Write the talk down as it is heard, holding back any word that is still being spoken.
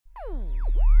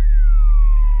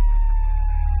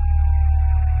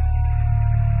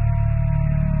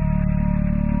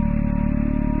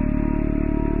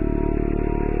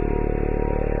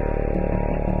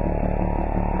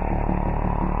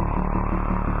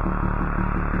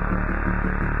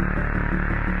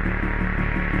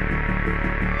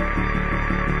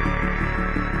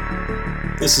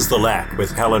This is The Lack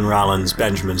with Helen Rollins,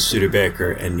 Benjamin Studebaker,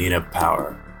 and Nina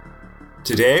Power.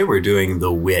 Today we're doing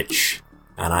The Witch,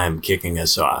 and I'm kicking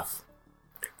us off.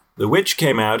 The Witch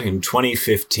came out in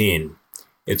 2015.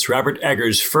 It's Robert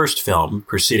Eggers' first film,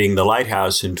 preceding The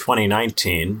Lighthouse in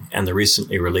 2019 and the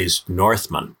recently released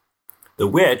Northman. The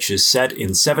Witch is set in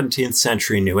 17th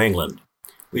century New England.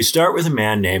 We start with a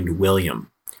man named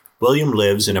William. William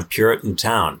lives in a Puritan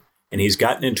town, and he's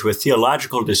gotten into a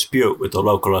theological dispute with the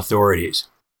local authorities.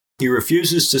 He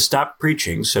refuses to stop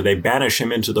preaching, so they banish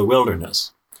him into the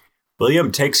wilderness.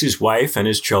 William takes his wife and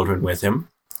his children with him.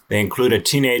 They include a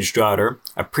teenage daughter,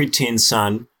 a preteen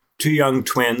son, 2 young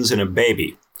twins, and a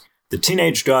baby. The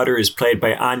teenage daughter is played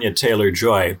by Anya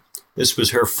Taylor-Joy. This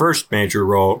was her first major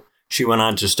role. She went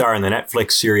on to star in the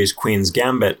Netflix series Queen's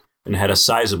Gambit and had a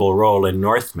sizable role in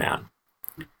Northman.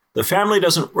 The family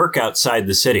doesn't work outside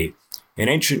the city. In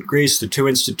ancient Greece, the 2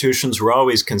 institutions were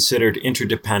always considered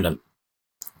interdependent.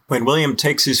 When William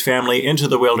takes his family into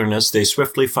the wilderness, they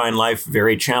swiftly find life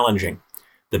very challenging.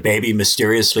 The baby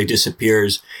mysteriously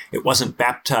disappears. It wasn't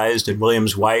baptized, and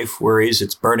William's wife worries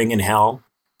it's burning in hell.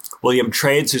 William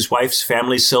trades his wife's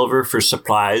family silver for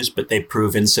supplies, but they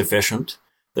prove insufficient.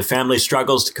 The family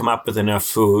struggles to come up with enough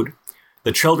food.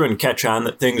 The children catch on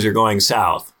that things are going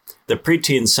south. The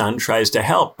preteen son tries to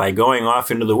help by going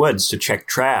off into the woods to check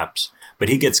traps, but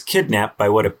he gets kidnapped by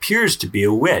what appears to be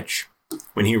a witch.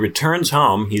 When he returns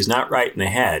home, he's not right in the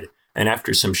head, and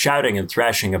after some shouting and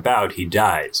thrashing about, he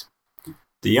dies.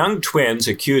 The young twins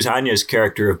accuse Anya's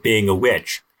character of being a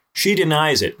witch. She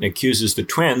denies it and accuses the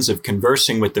twins of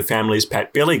conversing with the family's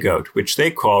pet billy goat, which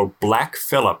they call Black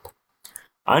Phillip.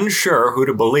 Unsure who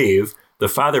to believe, the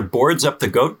father boards up the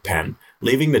goat pen,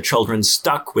 leaving the children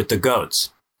stuck with the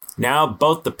goats. Now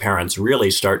both the parents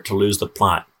really start to lose the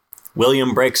plot.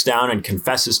 William breaks down and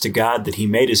confesses to God that he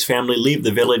made his family leave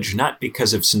the village not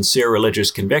because of sincere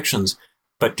religious convictions,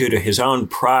 but due to his own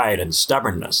pride and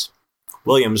stubbornness.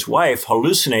 William's wife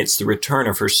hallucinates the return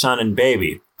of her son and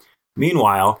baby.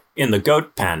 Meanwhile, in the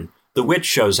goat pen, the witch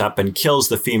shows up and kills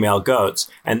the female goats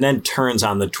and then turns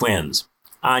on the twins.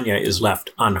 Anya is left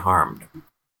unharmed.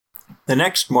 The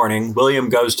next morning, William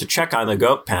goes to check on the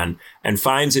goat pen and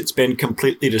finds it's been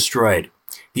completely destroyed.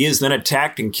 He is then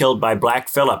attacked and killed by Black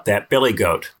Phillip, that billy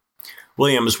goat.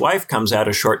 William's wife comes out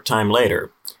a short time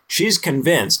later. She's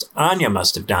convinced Anya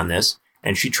must have done this,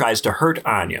 and she tries to hurt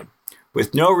Anya.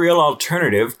 With no real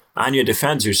alternative, Anya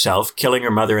defends herself, killing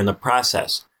her mother in the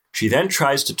process. She then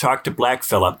tries to talk to Black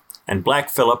Phillip, and Black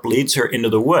Phillip leads her into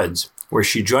the woods, where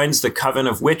she joins the coven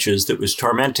of witches that was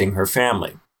tormenting her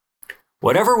family.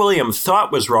 Whatever William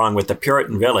thought was wrong with the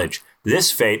Puritan village,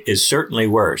 this fate is certainly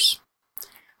worse.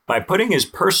 By putting his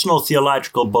personal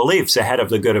theological beliefs ahead of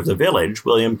the good of the village,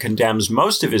 William condemns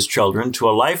most of his children to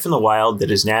a life in the wild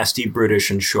that is nasty,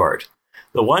 brutish, and short.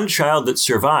 The one child that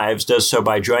survives does so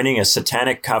by joining a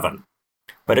satanic coven.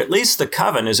 But at least the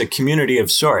coven is a community of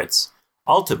sorts.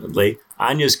 Ultimately,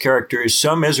 Anya's character is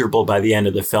so miserable by the end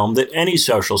of the film that any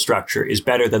social structure is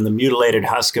better than the mutilated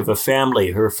husk of a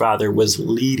family her father was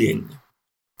leading.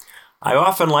 I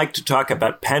often like to talk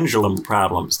about pendulum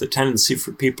problems, the tendency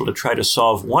for people to try to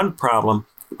solve one problem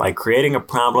by creating a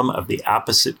problem of the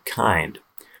opposite kind.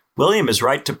 William is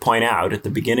right to point out at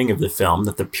the beginning of the film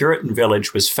that the Puritan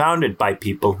village was founded by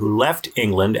people who left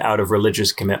England out of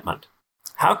religious commitment.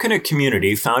 How can a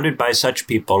community founded by such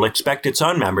people expect its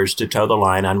own members to toe the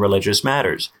line on religious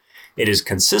matters? It is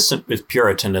consistent with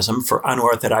Puritanism for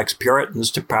unorthodox Puritans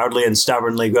to proudly and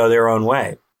stubbornly go their own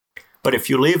way. But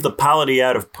if you leave the polity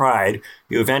out of pride,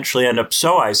 you eventually end up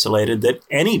so isolated that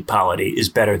any polity is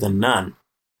better than none.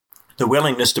 The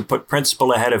willingness to put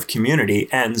principle ahead of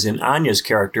community ends in Anya's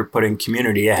character putting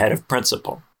community ahead of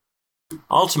principle.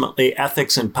 Ultimately,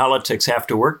 ethics and politics have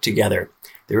to work together.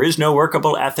 There is no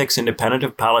workable ethics independent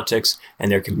of politics,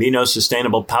 and there can be no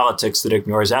sustainable politics that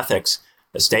ignores ethics.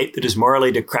 A state that is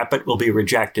morally decrepit will be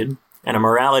rejected, and a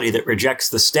morality that rejects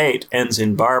the state ends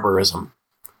in barbarism.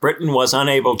 Britain was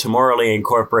unable to morally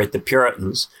incorporate the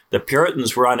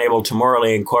Puritans were unable to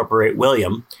morally incorporate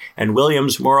William, and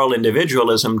William's moral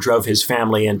individualism drove his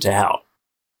family into hell.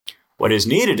 What is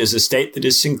needed is a state that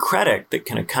is syncretic, that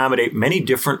can accommodate many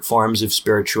different forms of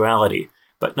spirituality.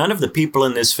 But none of the people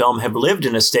in this film have lived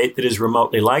in a state that is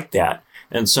remotely like that,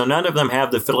 and so none of them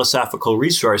have the philosophical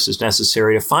resources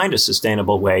necessary to find a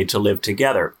sustainable way to live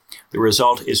together. The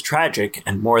result is tragic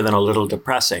and more than a little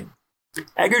depressing.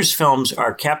 Eggers' films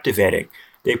are captivating.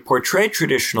 They portray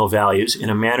traditional values in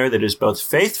a manner that is both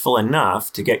faithful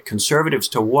enough to get conservatives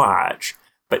to watch,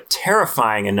 but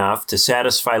terrifying enough to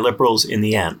satisfy liberals in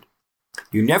the end.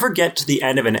 You never get to the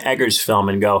end of an Eggers film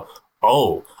and go,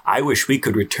 "Oh, I wish we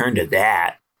could return to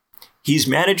that." He's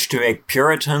managed to make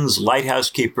Puritans,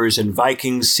 lighthouse keepers, and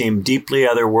Vikings seem deeply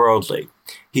otherworldly.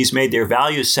 He's made their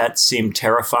value sets seem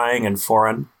terrifying and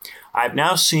foreign. I've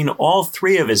now seen all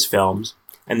 3 of his films,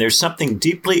 and there's something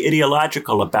deeply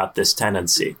ideological about this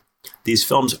tendency. These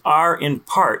films are, in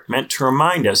part, meant to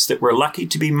remind us that we're lucky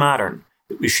to be modern,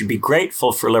 that we should be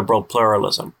grateful for liberal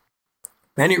pluralism.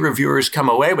 Many reviewers come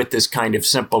away with this kind of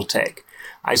simple take.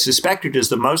 I suspect it is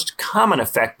the most common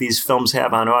effect these films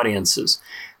have on audiences.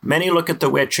 Many look at The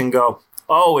Witch and go,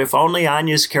 oh, if only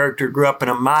Anya's character grew up in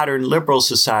a modern liberal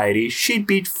society, she'd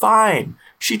be fine.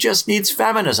 She just needs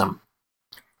feminism.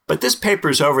 But this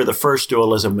papers over the first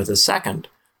dualism with a second.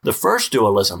 The first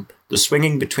dualism, the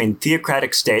swinging between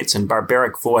theocratic states and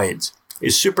barbaric voids,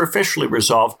 is superficially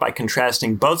resolved by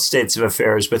contrasting both states of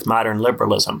affairs with modern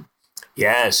liberalism.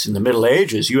 Yes, in the Middle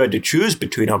Ages, you had to choose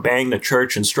between obeying the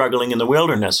church and struggling in the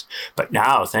wilderness. But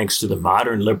now, thanks to the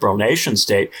modern liberal nation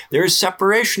state, there is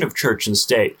separation of church and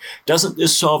state. Doesn't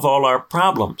this solve all our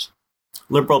problems?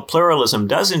 Liberal pluralism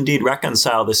does indeed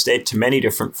reconcile the state to many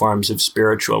different forms of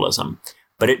spiritualism,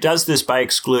 but it does this by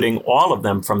excluding all of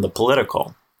them from the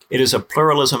political. It is a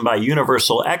pluralism by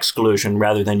universal exclusion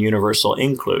rather than universal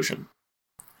inclusion.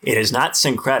 It is not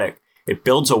syncretic. It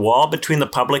builds a wall between the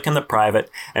public and the private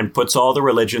and puts all the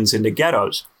religions into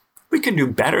ghettos. We can do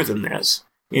better than this.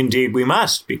 Indeed, we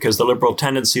must, because the liberal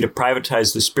tendency to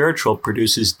privatize the spiritual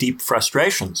produces deep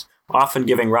frustrations, often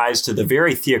giving rise to the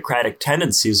very theocratic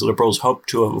tendencies liberals hope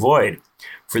to avoid.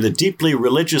 For the deeply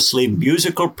religiously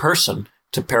musical person,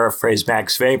 to paraphrase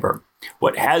Max Weber,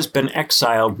 what has been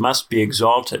exiled must be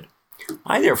exalted.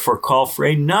 I therefore call for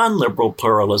a non-liberal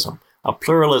pluralism, a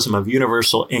pluralism of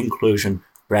universal inclusion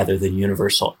rather than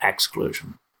universal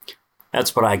exclusion.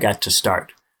 That's what I got to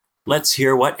start. Let's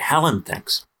hear what Helen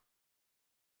thinks.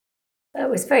 That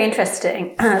was very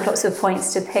interesting. Lots of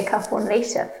points to pick up on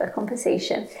later for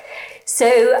conversation. So,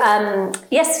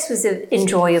 yes, this was an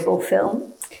enjoyable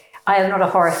film. I am not a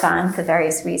horror fan for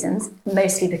various reasons,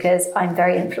 mostly because I'm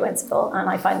very influenceable and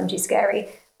I find them too scary.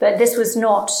 But this was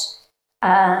not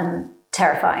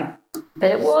terrifying, but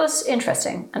it was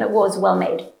interesting and it was well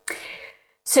made.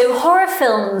 So horror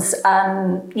films,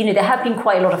 there have been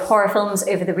quite a lot of horror films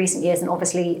over the recent years, and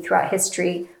obviously throughout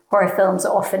history, horror films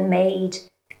are often made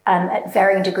at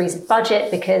varying degrees of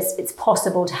budget because it's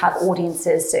possible to have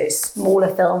audiences. So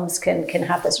smaller films can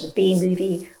have the sort of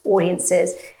B-movie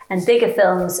audiences, and bigger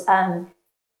films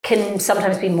can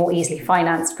sometimes be more easily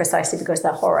financed precisely because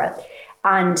they're horror.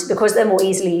 And because they're more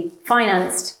easily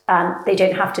financed, they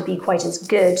don't have to be quite as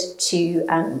good to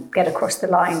get across the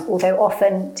line. Although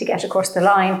often to get across the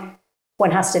line,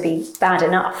 one has to be bad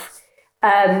enough.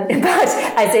 But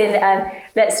as in,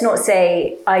 let's not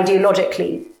say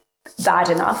ideologically bad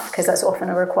enough, because that's often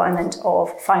a requirement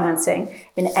of financing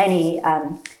in any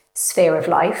sphere of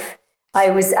life. I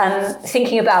was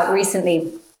thinking about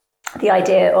recently the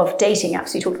idea of dating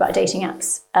apps. We talked about dating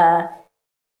apps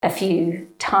a few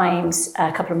times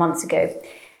a couple of months ago.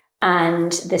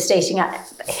 And this dating app,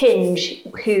 Hinge,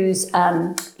 whose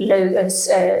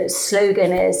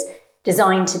slogan is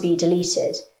designed to be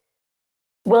deleted.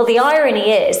 Well, the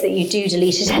irony is that you do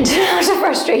delete it out of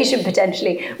frustration,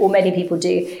 potentially, or many people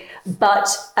do. But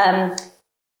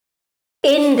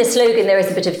in the slogan, there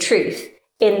is a bit of truth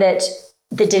in that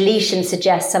the deletion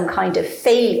suggests some kind of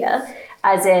failure,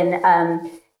 as in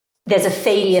there's a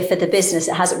failure for the business.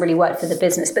 It hasn't really worked for the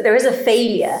business, but there is a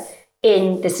failure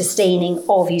in the sustaining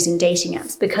of using dating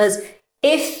apps, because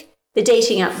if the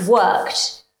dating app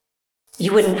worked,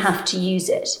 you wouldn't have to use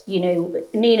it. You know,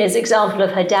 Nina's example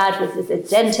of her dad was a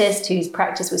dentist whose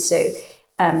practice was so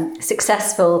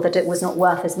successful that it was not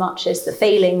worth as much as the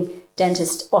failing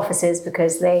dentist offices,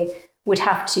 because they would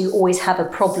have to always have a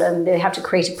problem. They have to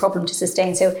create a problem to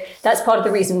sustain. So that's part of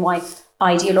the reason why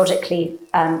ideologically,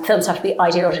 films have to be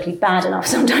ideologically bad enough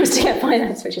sometimes to get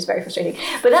financed, which is very frustrating.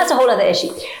 But that's a whole other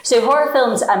issue. So horror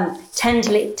films tend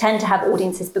to have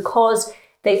audiences because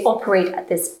they operate at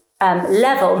this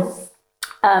level,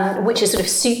 which is sort of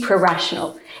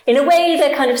supra-rational. In a way,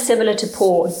 they're kind of similar to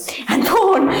porn. And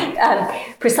porn,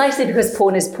 precisely because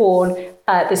porn is porn,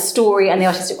 the story and the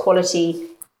artistic quality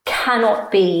cannot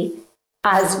be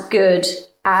as good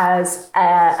as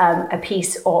a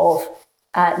piece of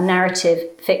narrative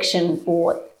fiction,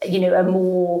 or a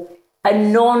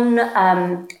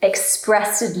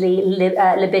non-expressly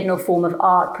libidinal form of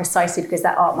art, precisely because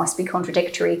that art must be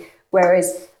contradictory,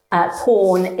 whereas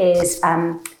porn is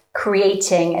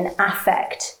creating an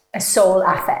affect, a soul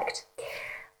affect.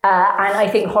 And I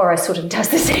think horror sort of does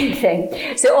the same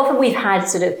thing. So often we've had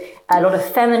sort of a lot of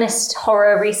feminist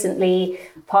horror recently,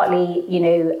 partly,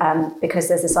 because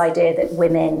there's this idea that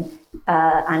women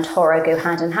and horror go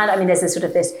hand in hand. I mean, there's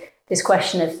this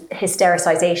question of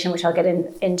hystericization, which I'll get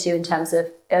into in terms of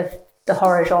the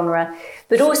horror genre,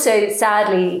 but also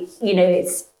sadly,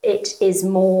 it is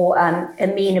more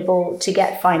amenable to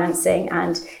get financing,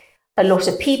 and a lot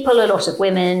of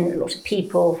women, a lot of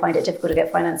people find it difficult to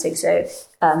get financing. So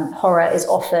horror is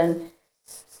often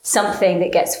something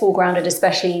that gets foregrounded,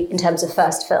 especially in terms of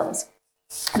first films.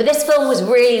 But this film was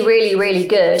really, really, really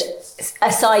good,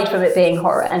 aside from it being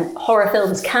horror. And horror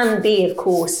films can be, of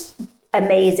course,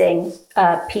 amazing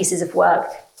pieces of work,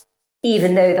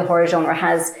 even though the horror genre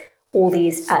has all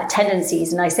these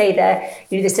tendencies. And I say there,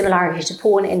 the similarity to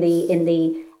porn in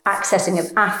the accessing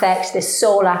of affect, this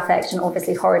soul affect, and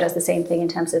obviously horror does the same thing in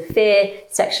terms of fear,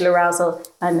 sexual arousal,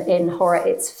 and in horror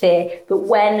it's fear. But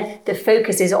when the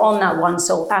focus is on that one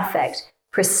soul affect,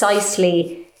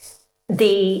 precisely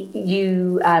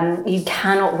you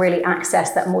cannot really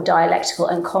access that more dialectical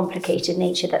and complicated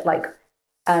nature that mark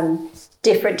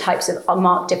different types of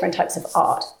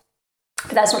art.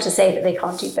 But that's not to say that they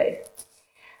can't do both.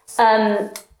 So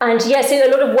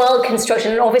a lot of world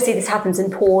construction, and obviously this happens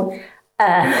in porn,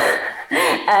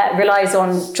 relies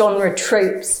on genre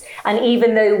tropes. And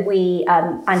even though we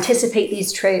anticipate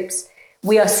these tropes,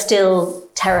 we are still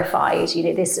terrified.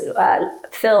 This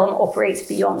film operates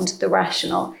beyond the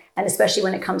rational, and especially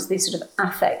when it comes to these sort of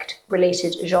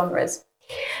affect-related genres.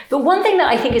 But one thing that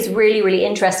I think is really, really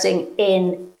interesting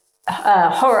in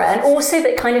horror, and also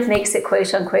that kind of makes it,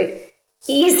 quote unquote,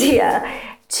 easier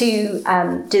to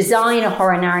design a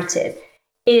horror narrative,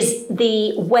 is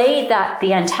the way that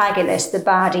the antagonist, the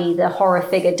baddie, the horror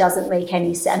figure doesn't make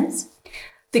any sense.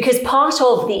 Because part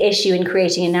of the issue in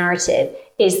creating a narrative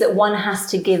is that one has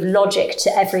to give logic to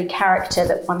every character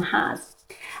that one has.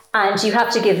 And you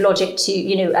have to give logic to,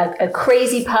 a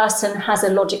crazy person has a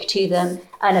logic to them,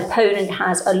 an opponent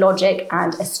has a logic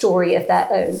and a story of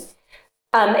their own.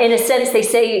 In a sense, they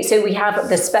say, so we have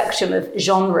the spectrum of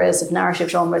genres, of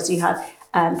narrative genres. You have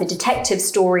the detective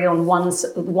story on one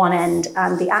end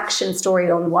and the action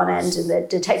story on one end. And the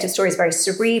detective story is very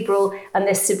cerebral, and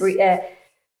this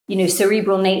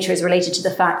cerebral nature is related to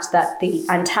the fact that the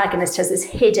antagonist has this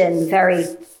hidden, very,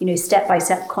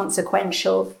 step-by-step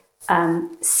consequential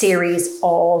series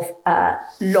of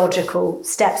logical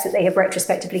steps that they have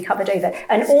retrospectively covered over.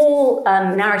 And all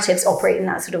narratives operate in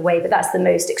that sort of way, but that's the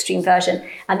most extreme version.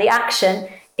 And the action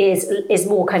is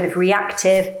more kind of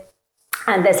reactive,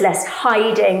 and there's less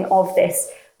hiding of this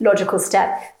logical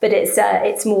step, but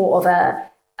it's more of a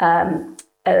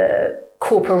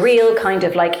corporeal kind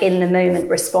of like in the moment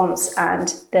response,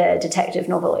 and the detective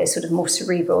novel is sort of more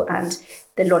cerebral and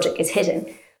the logic is hidden.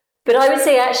 But I would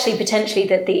say actually potentially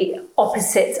that the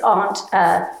opposites aren't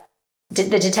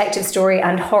the detective story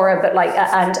and horror, but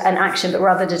and action, but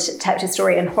rather the detective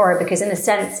story and horror, because in a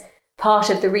sense, part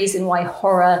of the reason why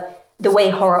the way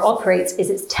horror operates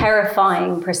is it's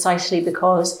terrifying precisely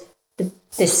because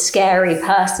this scary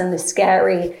person, the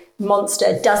scary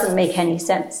monster doesn't make any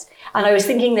sense. And I was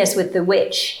thinking this with the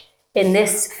witch in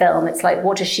this film. It's like,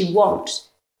 what does she want?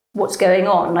 What's going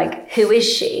on? Like, who is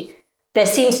she? There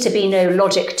seems to be no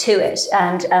logic to it.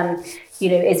 And,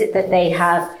 is it that they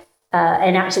have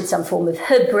enacted some form of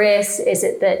hubris? Is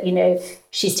it that,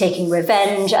 she's taking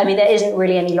revenge? I mean, there isn't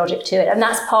really any logic to it. And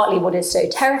that's partly what is so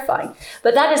terrifying.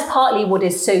 But that is partly what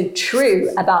is so true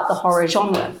about the horror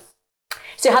genre.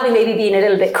 So having maybe been a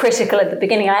little bit critical at the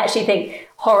beginning, I actually think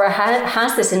horror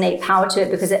has this innate power to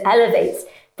it because it elevates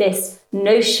this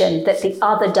notion that the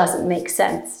other doesn't make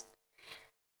sense.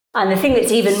 And the thing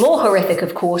that's even more horrific,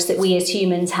 of course, that we as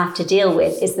humans have to deal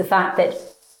with is the fact that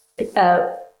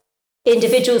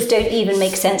individuals don't even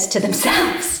make sense to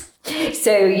themselves.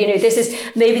 So, this is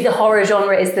maybe the horror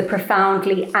genre is the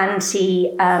profoundly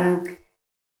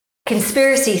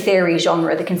conspiracy theory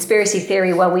genre, the conspiracy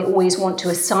theory where we always want to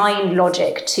assign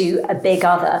logic to a big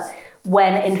other,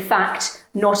 when in fact,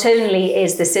 not only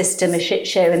is the system a shit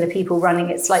show and the people running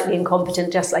it slightly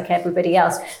incompetent, just like everybody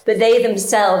else, but they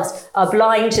themselves are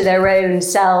blind to their own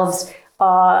selves,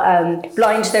 are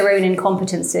blind to their own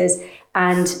incompetences,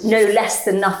 and know less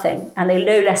than nothing. And they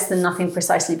know less than nothing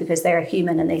precisely because they're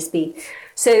human and they speak.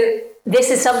 So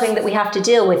this is something that we have to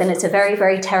deal with, and it's a very,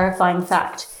 very terrifying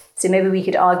fact. So maybe we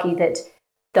could argue that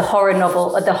the horror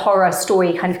novel, or the horror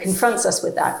story kind of confronts us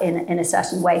with that in a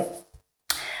certain way.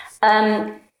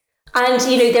 And,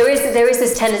 there is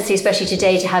this tendency, especially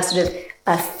today, to have sort of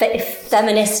a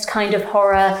feminist kind of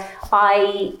horror.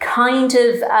 I kind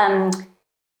of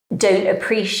don't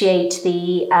appreciate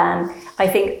the, I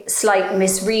think, slight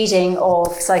misreading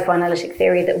of psychoanalytic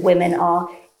theory that women are,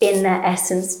 in their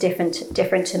essence, different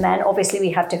to men. Obviously,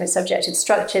 we have different subjective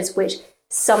structures, which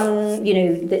some,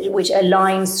 which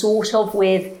align sort of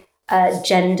with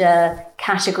gender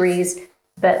categories,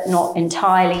 but not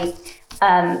entirely.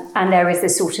 And there is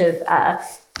this sort of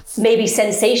maybe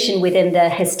sensation within the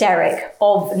hysteric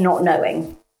of not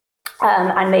knowing.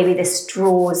 And maybe this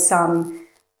draws some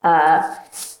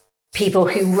people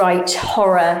who write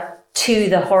horror to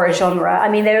the horror genre. I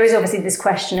mean, there is obviously this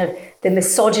question of the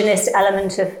misogynist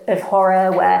element of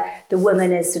horror, where the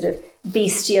woman is sort of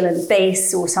bestial and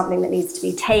base, or something that needs to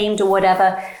be tamed or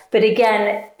whatever. But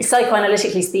again,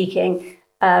 psychoanalytically speaking,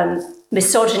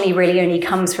 misogyny really only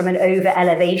comes from an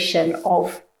over-elevation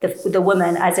of the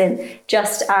woman, as in,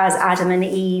 just as Adam and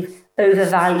Eve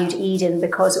overvalued Eden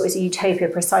because it was a utopia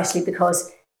precisely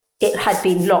because it had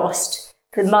been lost,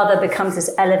 the mother becomes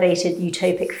this elevated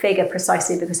utopic figure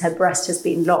precisely because her breast has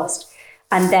been lost.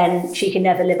 And then she can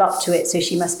never live up to it, so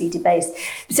she must be debased.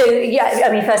 So, yeah,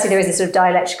 I mean, firstly, there is a sort of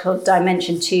dialectical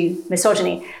dimension to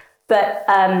misogyny. But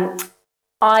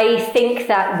I think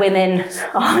that women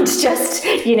aren't just,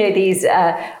 these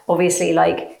obviously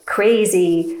like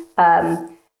crazy,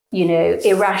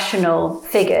 irrational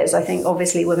figures. I think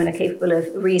obviously women are capable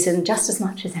of reason just as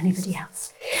much as anybody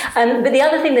else. But the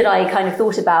other thing that I kind of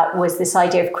thought about was this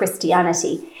idea of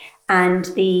Christianity and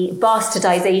the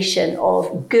bastardization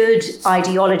of good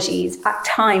ideologies at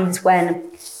times when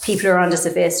people are under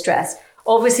severe stress.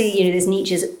 Obviously, there's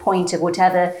Nietzsche's point of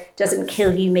whatever doesn't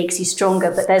kill you makes you stronger,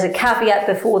 but there's a caveat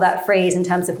before that phrase in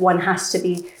terms of one has to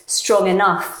be strong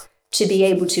enough to be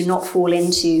able to not fall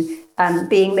into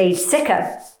being made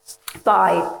sicker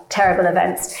by terrible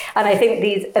events. And I think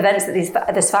these events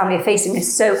that this family are facing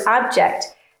is so abject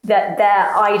that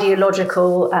their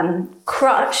ideological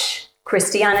crutch,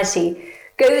 Christianity,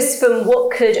 goes from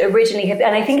what could originally have,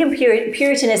 and I think in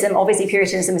Puritanism, obviously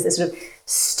Puritanism is this sort of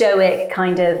stoic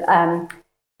kind of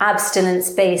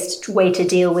abstinence-based way to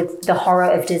deal with the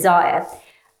horror of desire.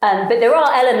 But there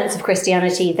are elements of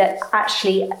Christianity that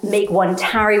actually make one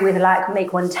tarry with lack,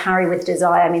 make one tarry with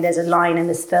desire. I mean, there's a line in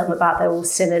this film about they're all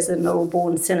sinners and they're all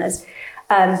born sinners.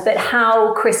 But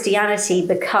how Christianity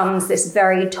becomes this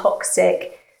very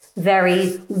toxic,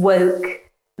 very woke,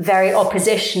 very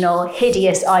oppositional,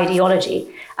 hideous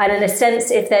ideology. And in a sense,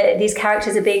 if these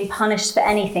characters are being punished for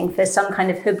anything, for some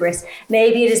kind of hubris,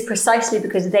 maybe it is precisely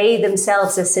because they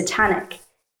themselves are satanic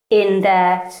in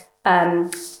their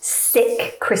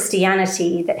sick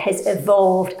Christianity that has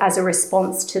evolved as a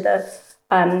response to the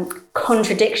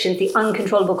contradictions, the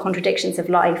uncontrollable contradictions of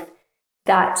life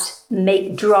that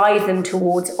drive them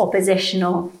towards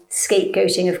oppositional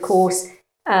scapegoating. Of course,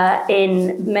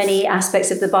 in many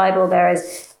aspects of the Bible, there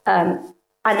is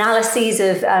analyses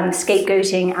of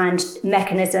scapegoating and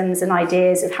mechanisms and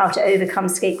ideas of how to overcome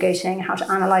scapegoating, how to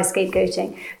analyze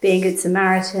scapegoating, being a good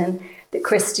Samaritan, that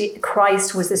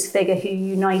Christ was this figure who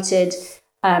united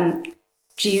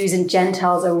Jews and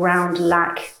Gentiles around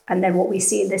lack. And then what we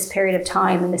see in this period of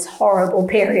time, in this horrible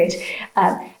period,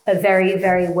 a very,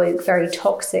 very woke, very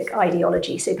toxic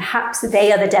ideology. So perhaps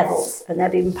they are the devils and they're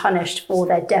being punished for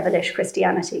their devilish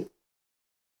Christianity.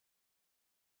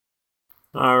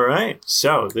 All right.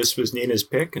 So this was Nina's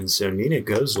pick, and so Nina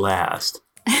goes last.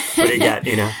 What do you got,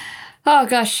 Nina? Oh,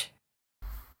 gosh.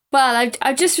 Well,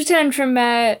 I've just returned from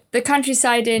the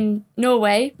countryside in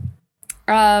Norway,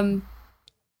 and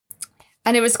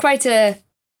it was quite a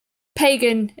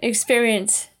pagan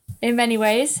experience in many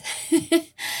ways.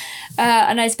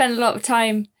 And I spent a lot of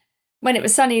time when it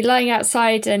was sunny lying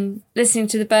outside and listening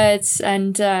to the birds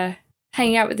and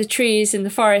hanging out with the trees in the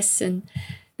forests and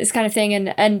this kind of thing.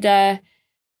 And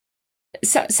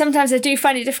so sometimes I do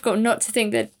find it difficult not to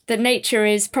think that nature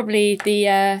is probably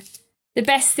the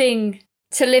best thing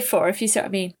to live for, if you see what I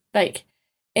mean. Like,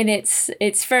 in its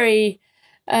very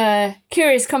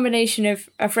curious combination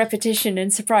of repetition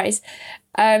and surprise.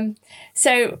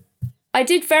 So I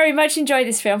did very much enjoy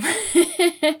this film.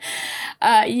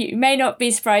 You may not be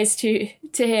surprised to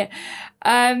hear.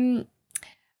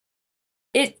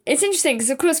 It's interesting because,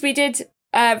 of course, we did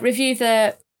review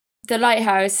the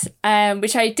Lighthouse,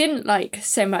 which I didn't like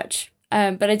so much,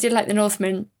 but I did like The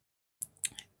Northman,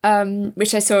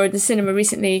 which I saw in the cinema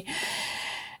recently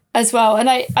as well. And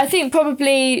I think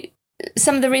probably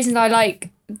some of the reasons I like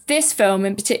this film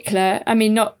in particular, I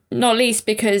mean, not least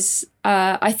because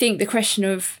I think the question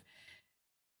of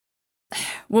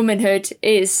womanhood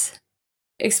is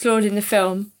explored in the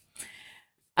film.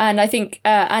 And I think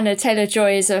Anna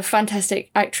Taylor-Joy is a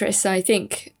fantastic actress. I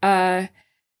think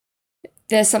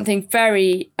there's something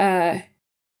very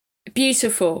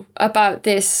beautiful about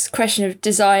this question of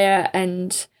desire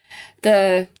and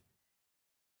the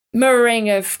mirroring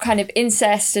of kind of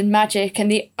incest and magic and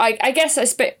the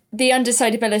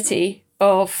undecidability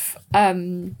of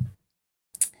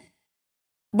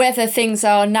whether things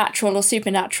are natural or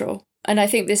supernatural. And I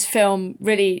think this film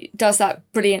really does that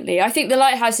brilliantly. I think The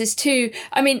Lighthouse is too...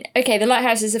 I mean, okay, The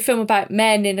Lighthouse is a film about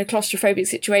men in a claustrophobic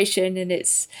situation, and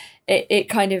it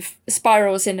kind of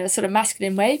spirals in a sort of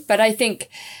masculine way. But I think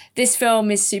this film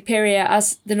is superior,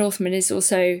 as The Northman is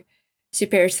also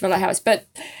superior to The Lighthouse. But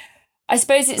I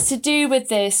suppose it's to do with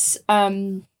this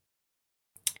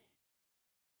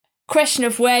question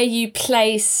of where you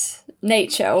place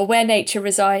nature, or where nature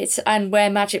resides and where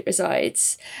magic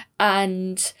resides.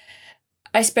 And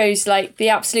I suppose like the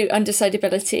absolute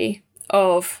undecidability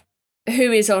of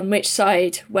who is on which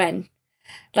side when.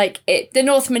 Like the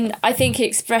Northman, I think he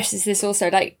expresses this also,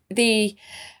 like the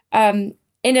in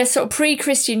a sort of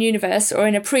pre-Christian universe or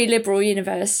in a pre-liberal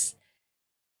universe,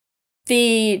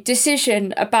 the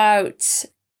decision about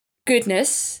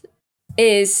goodness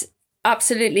is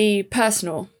absolutely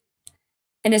personal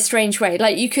in a strange way.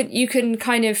 Like you can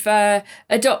kind of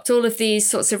adopt all of these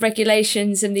sorts of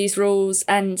regulations and these rules,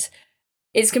 and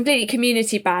it's completely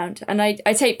community bound. And I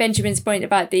take Benjamin's point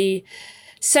about the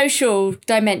social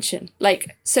dimension.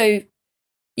 Like, so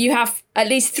you have at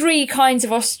least three kinds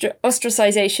of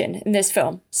ostracization in this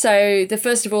film. So the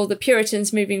first of all, the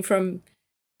Puritans moving from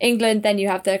England, then you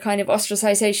have the kind of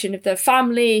ostracization of the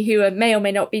family, who may or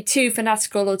may not be too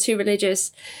fanatical or too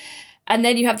religious. And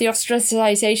then you have the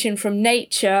ostracization from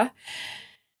nature,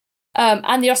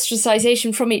 and the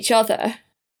ostracization from each other,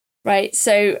 right?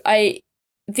 So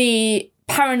the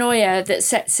paranoia that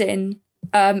sets in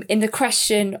the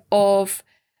question of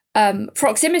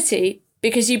proximity,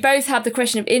 because you both have the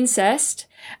question of incest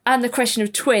and the question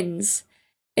of twins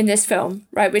in this film,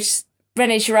 right? Which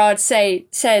René Girard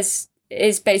says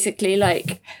is basically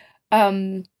like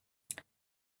the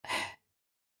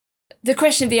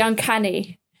question of the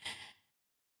uncanny,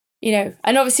 you know.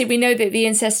 And obviously we know that the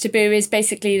incest taboo is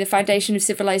basically the foundation of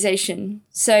civilization.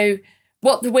 So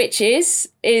what the witch is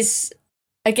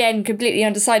again completely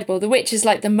undecidable. The witch is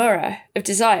like the mirror of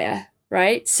desire,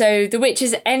 right? So the witch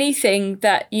is anything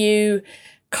that you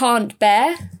can't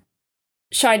bear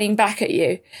shining back at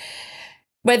you,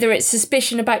 whether it's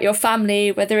suspicion about your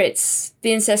family, whether it's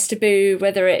the incest taboo,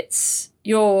 whether it's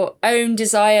your own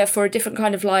desire for a different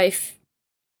kind of life.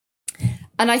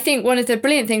 And I think one of the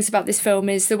brilliant things about this film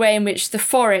is the way in which the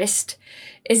forest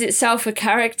is itself a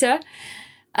character.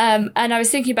 And I was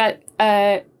thinking about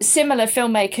similar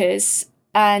filmmakers,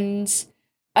 and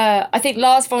I think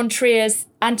Lars von Trier's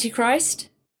Antichrist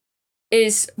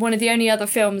is one of the only other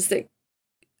films that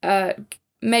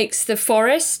makes the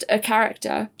forest a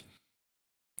character.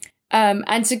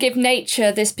 And to give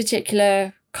nature this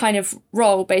particular kind of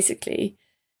role, basically,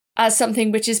 as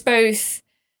something which is both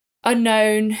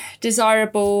unknown,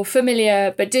 desirable,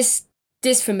 familiar, but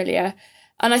disfamiliar.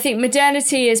 And I think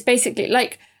modernity is basically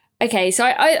like, okay, so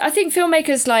I think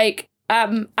filmmakers like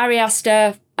Ari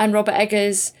Aster and Robert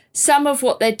Eggers, some of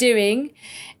what they're doing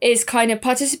is kind of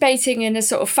participating in a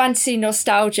sort of fantasy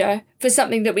nostalgia for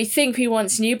something that we think we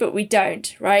once knew, but we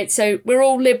don't, right? So we're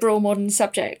all liberal modern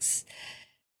subjects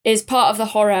is part of the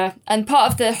horror. And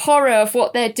part of the horror of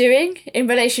what they're doing in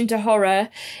relation to horror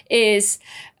is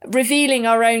revealing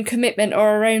our own commitment or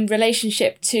our own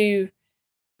relationship to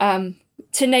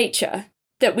nature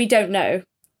that we don't know,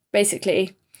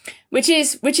 basically, which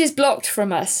is blocked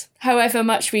from us, however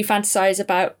much we fantasize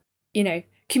about, you know,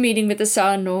 communing with the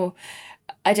sun, or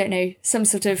I don't know, some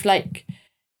sort of like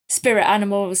spirit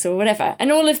animals or whatever.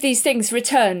 And all of these things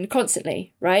return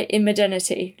constantly, right, in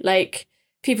modernity. Like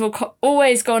people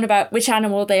always go on about which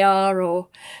animal they are, or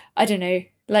I don't know,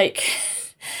 like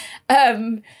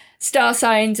star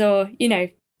signs, or, you know,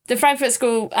 the Frankfurt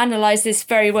School analysed this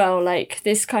very well, like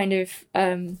this kind of,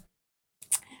 I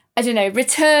don't know,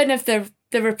 return of the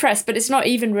repressed, but it's not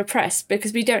even repressed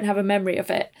because we don't have a memory of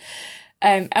it.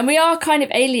 And we are kind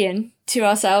of alien to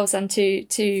ourselves and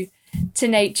to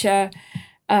nature.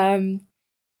 I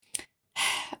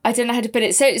don't know how to put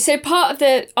it. So part of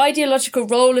the ideological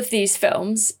role of these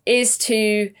films is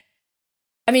to,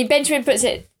 I mean, Benjamin puts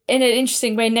it in an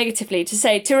interesting way negatively, to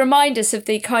say, to remind us of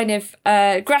the kind of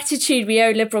gratitude we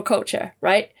owe liberal culture,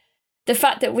 right? The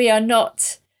fact that we are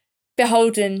not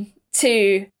beholden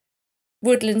to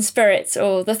woodland spirits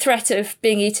or the threat of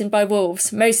being eaten by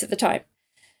wolves most of the time,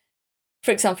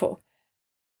 for example.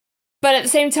 But at the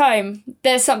same time,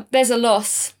 there's a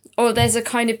loss, or there's a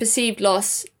kind of perceived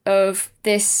loss of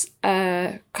this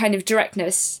kind of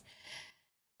directness.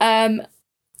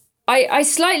 I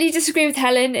slightly disagree with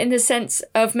Helen in the sense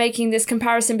of making this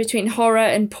comparison between horror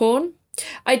and porn.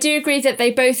 I do agree that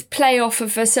they both play off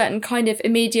of a certain kind of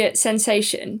immediate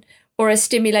sensation or a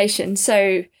stimulation.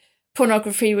 So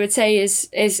pornography, would say, is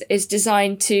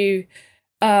designed to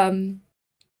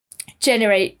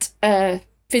generate a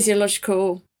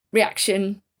physiological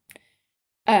reaction,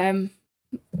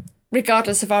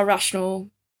 regardless of our rational,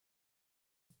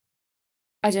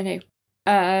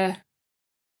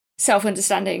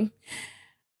 self-understanding.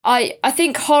 I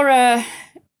think horror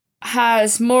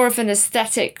has more of an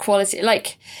aesthetic quality.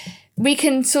 Like, we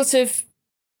can sort of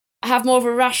have more of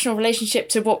a rational relationship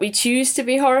to what we choose to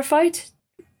be horrified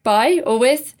by or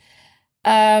with.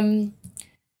 And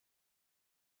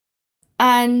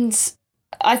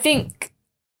I think,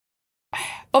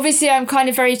 obviously, I'm kind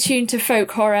of very tuned to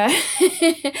folk horror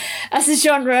as a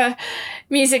genre,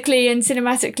 musically and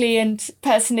cinematically and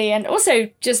personally, and also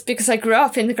just because I grew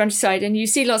up in the countryside and you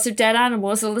see lots of dead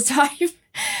animals all the time.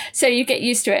 So you get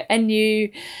used to it, and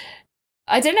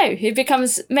I don't know, it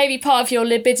becomes maybe part of your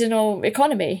libidinal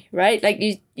economy, right? Like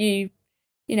you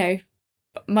know,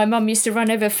 my mum used to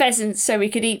run over pheasants so we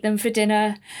could eat them for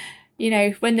dinner. You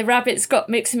know, when the rabbits got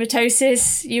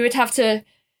myxomatosis, you would have to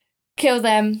kill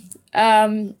them.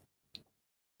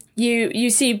 You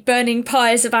see burning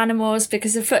piles of animals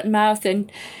because of foot and mouth, and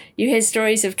you hear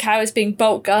stories of cows being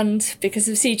bolt gunned because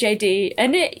of CJD.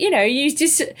 And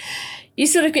you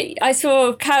sort of get, I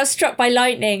saw cows struck by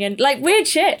lightning and like weird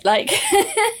shit. Like,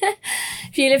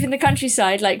 if you live in the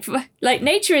countryside, like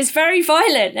nature is very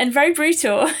violent and very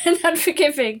brutal and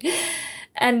unforgiving.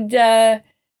 And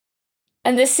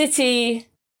the city,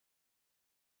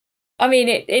 I mean,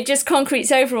 it just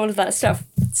concretes over all of that stuff.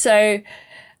 So,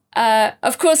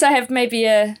 of course, I have maybe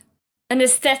an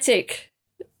aesthetic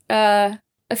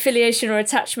affiliation or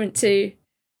attachment to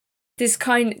this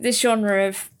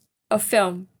genre of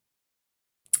film.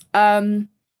 At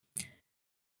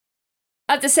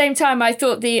the same time, I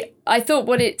thought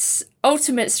what its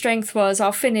ultimate strength was,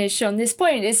 I'll finish on this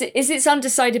point, is its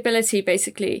undecidability,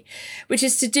 basically, which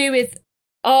is to do with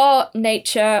our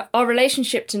nature, our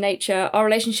relationship to nature, our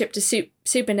relationship to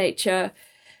supernature,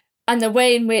 and the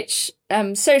way in which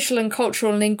social and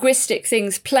cultural and linguistic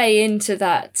things play into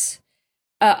that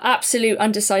absolute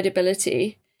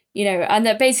undecidability, you know, and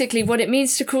that basically what it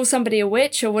means to call somebody a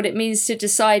witch, or what it means to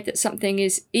decide that something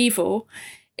is evil,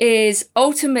 is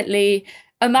ultimately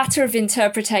a matter of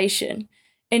interpretation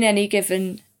in any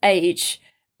given age,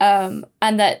 and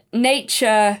that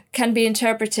nature can be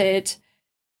interpreted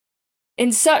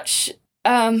in such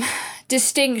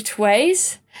distinct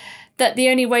ways that the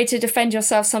only way to defend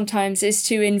yourself sometimes is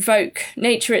to invoke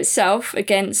nature itself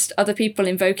against other people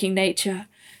invoking nature.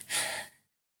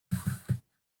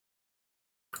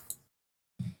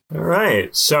 All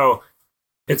right. So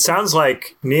it sounds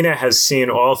like Nina has seen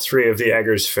all three of the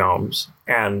Eggers films.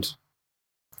 And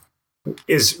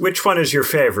which one is your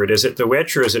favorite? Is it The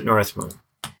Witch or is it North Moon?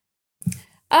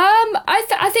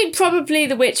 I think probably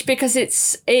The Witch, because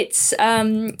it's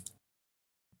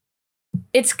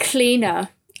cleaner.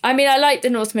 I mean, I like The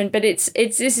Northman, but this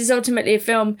is ultimately a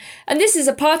film, and this is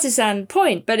a partisan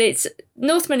point, but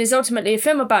Northman is ultimately a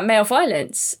film about male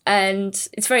violence, and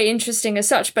it's very interesting as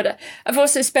such. But I've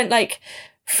also spent like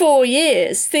 4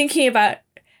 years thinking about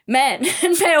men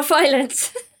and male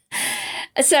violence.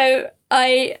 So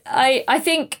I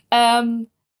think The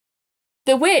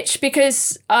Witch,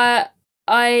 because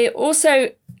I also,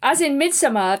 as in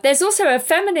Midsummer, there's also a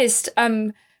feminist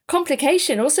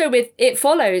complication also with It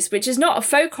Follows, which is not a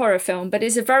folk horror film, but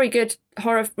is a very good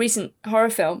recent horror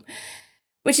film,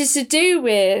 which is to do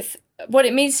with what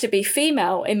it means to be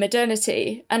female in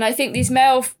modernity. And I think these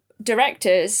male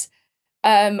directors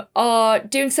are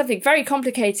doing something very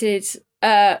complicated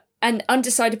and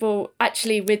undecidable,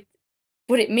 actually, with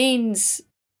what it means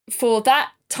for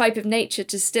that type of nature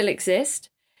to still exist.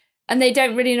 And they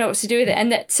don't really know what to do with it.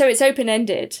 And so it's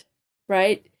open-ended,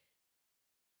 right?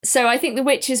 So I think The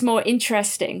Witch is more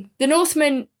interesting. The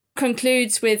Northman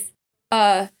concludes with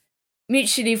a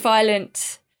mutually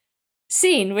violent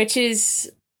scene, which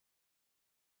is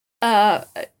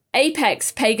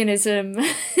apex paganism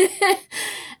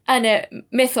and a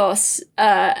mythos.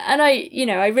 And I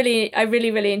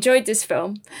really enjoyed this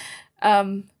film.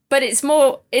 But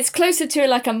it's closer to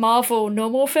like a Marvel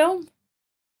normal film.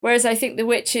 Whereas I think The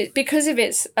Witch, because of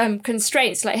its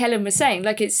constraints, like Helen was saying,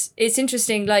 like it's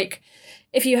interesting, like,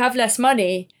 if you have less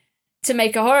money to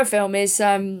make a horror film is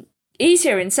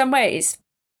easier in some ways.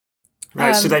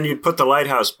 Right, so then you'd put The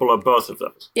Lighthouse below both of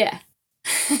those. Yeah.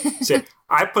 See,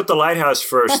 I put The Lighthouse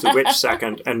first, The Witch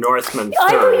second, and Northman third.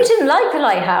 I thought you didn't like The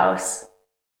Lighthouse.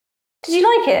 Did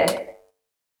you like it?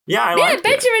 Yeah, I liked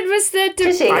Benjamin was the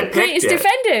greatest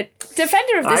defender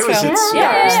of this film.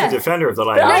 I was the defender of The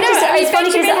Lighthouse.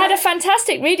 Benjamin had a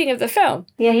fantastic reading of the film.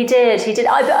 Yeah, he did.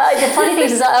 The funny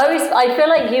thing is, I feel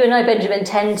like you and I, Benjamin,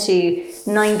 tend to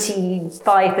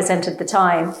 95% of the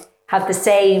time have the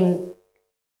same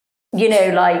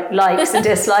likes and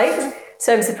dislikes.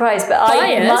 So I'm surprised, but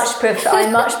I much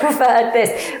preferred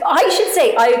this. I should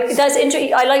say, that's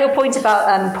interesting. I like your point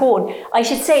about porn. I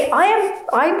should say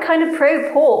I'm kind of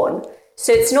pro porn.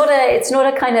 So it's not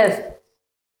a kind of.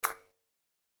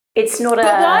 It's not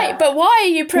But why are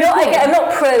you pro? I'm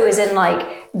not pro as in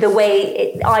like the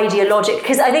way ideological,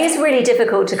 because I think it's really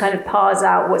difficult to kind of parse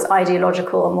out what's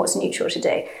ideological and what's neutral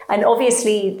today. And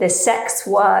obviously, the sex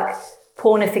work,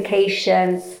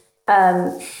 pornification,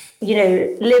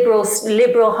 liberal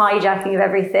hijacking of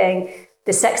everything,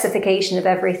 the sexification of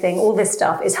everything, all this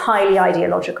stuff is highly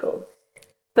ideological.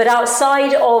 But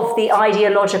outside of the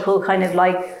ideological kind of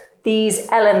like these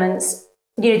elements,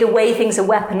 the way things are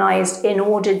weaponized in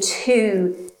order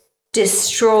to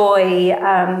destroy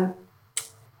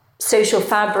social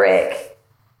fabric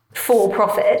for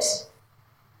profit.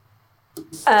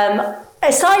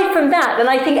 Aside from that, and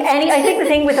I think the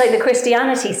thing with like the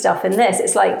Christianity stuff in this,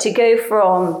 it's like to go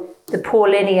from the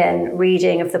Paulinian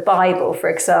reading of the Bible, for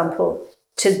example,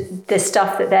 to the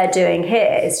stuff that they're doing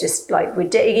here is just like,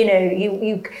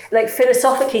 you like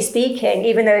philosophically speaking,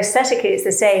 even though aesthetically it's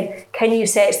the same, can you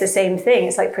say it's the same thing?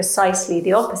 It's like precisely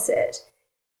the opposite.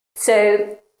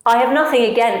 So I have nothing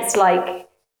against like,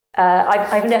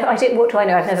 what do I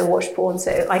know? I've never watched porn,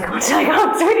 so I can't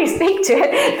really speak to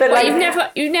it. But like,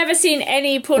 you've never seen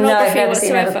any pornography? No, I've never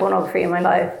whatsoever. seen any pornography in my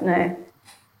life. No.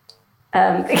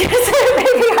 Because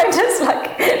maybe I'm just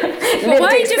like why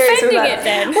are you defending it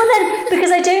then? Well, then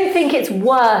because I don't think it's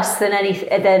worse than I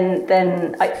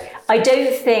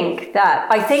don't think that.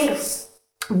 I think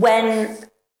when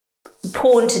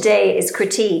porn today is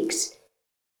critiqued,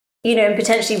 and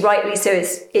potentially rightly so,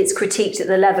 it's critiqued at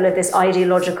the level of this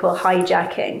ideological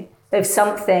hijacking of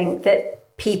something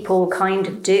that people kind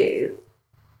of do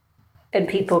and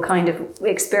people kind of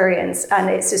experience, and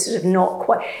it's just sort of not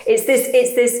quite. It's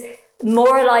this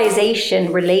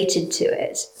moralization related to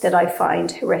it that I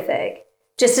find horrific.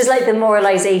 Just as like the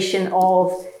moralization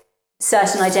of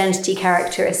certain identity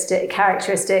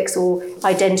characteristics or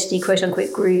identity quote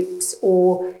unquote groups,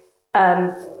 or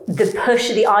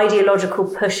the ideological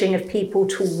pushing of people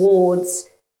towards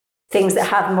things that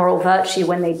have moral virtue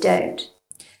when they don't.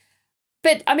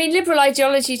 But I mean, liberal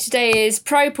ideology today is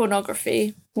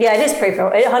pro-pornography. Yeah, it is it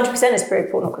 100% is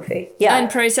pro-pornography. Yeah. And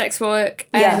pro-sex work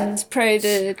and pro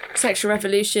the sexual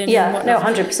revolution. Yeah, and no,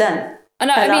 100%.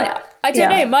 And I don't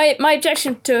know, my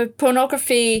objection to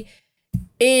pornography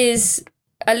is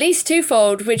at least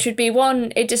twofold, which would be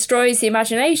one, it destroys the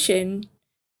imagination,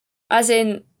 as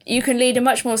in you can lead a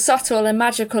much more subtle and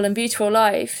magical and beautiful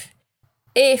life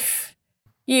if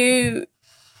you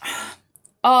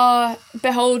are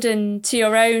beholden to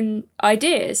your own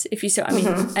ideas, if you see what I mean,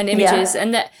 and images,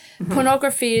 and that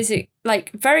pornography is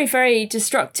like very, very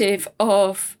destructive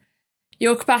of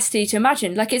your capacity to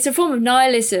imagine. Like, it's a form of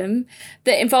nihilism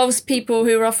that involves people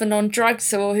who are often on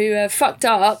drugs or who are fucked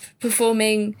up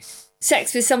performing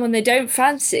sex with someone they don't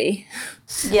fancy.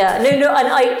 Yeah, no, and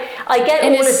I get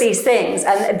all of these things,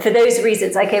 and for those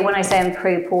reasons, okay, when I say I'm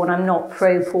pro-porn, I'm not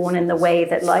pro-porn in the way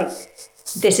that like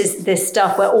this is this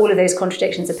stuff where all of those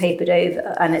contradictions are papered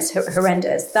over and it's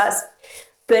horrendous.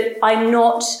 But I'm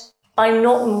not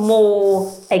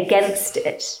more against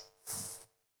it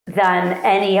than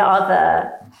any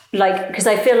other, like, because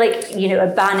I feel like,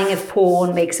 a banning of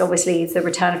porn makes, obviously, the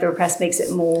return of the repressed makes it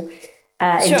more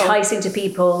enticing to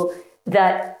people,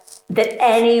 that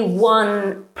any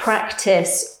one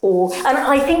practice and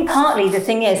I think partly the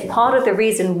thing is, part of the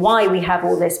reason why we have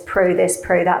all this, pro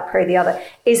that, pro the other,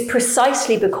 is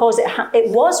precisely because it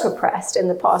was repressed in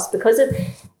the past, because of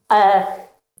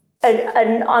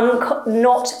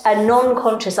not a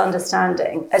non-conscious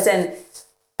understanding, as in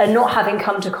not having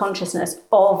come to consciousness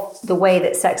of the way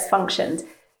that sex functions.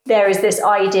 There is this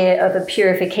idea of a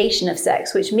purification of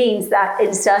sex, which means that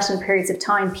in certain periods of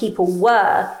time, people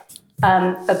were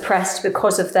oppressed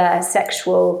because of their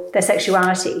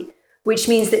sexuality, which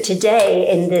means that today,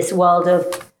 in this world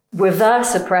of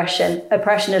reverse oppression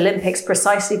Olympics,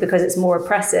 precisely because it's more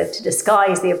oppressive to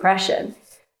disguise the oppression,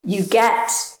 you get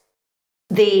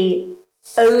the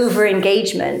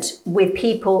over-engagement with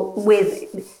people with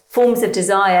forms of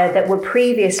desire that were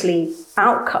previously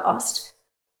outcast,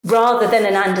 rather than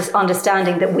an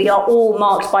understanding that we are all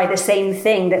marked by the same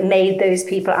thing that made those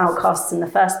people outcasts in the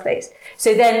first place.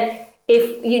 So then, do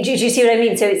you see what I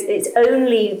mean? So it's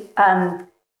only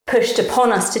pushed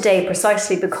upon us today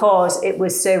precisely because it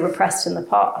was so repressed in the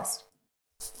past.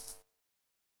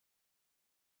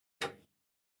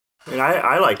 I mean,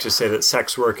 I like to say that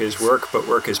sex work is work, but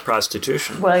work is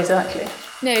prostitution. Well, exactly.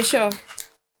 No, sure.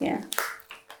 Yeah.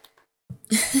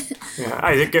 Yeah,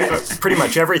 I think pretty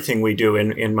much everything we do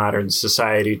in modern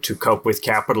society to cope with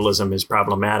capitalism is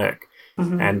problematic.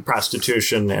 And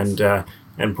prostitution and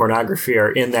pornography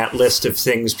are in that list of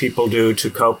things people do to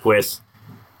cope with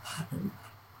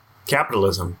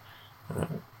capitalism.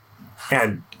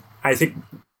 And I think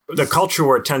the culture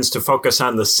war tends to focus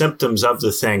on the symptoms of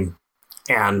the thing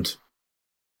and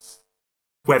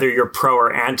whether you're pro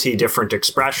or anti different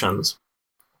expressions.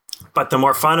 But the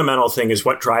more fundamental thing is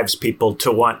what drives people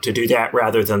to want to do that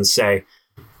rather than say,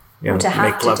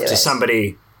 make love to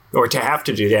somebody, or to have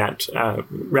to do that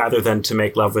rather than to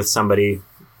make love with somebody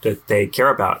that they care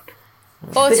about.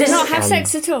 Or to not have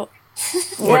sex at all.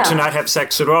 Or to not have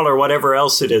sex at all, or whatever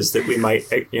else it is that we might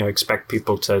expect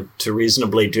people to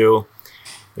reasonably do.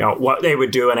 What they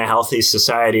would do in a healthy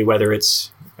society, whether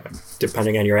it's,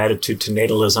 depending on your attitude to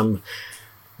natalism,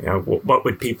 what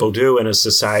would people do in a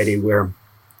society where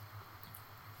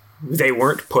they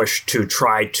weren't pushed to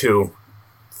try to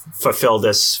fulfill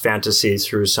this fantasy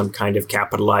through some kind of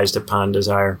capitalized upon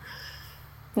desire?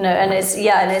 No, and it's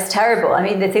terrible. I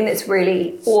mean, the thing that's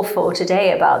really awful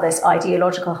today about this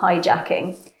ideological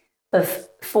hijacking of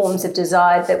forms of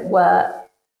desire that were,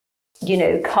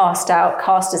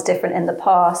 cast as different in the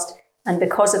past. And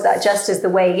because of that, just as the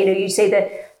way, you say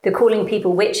that they're calling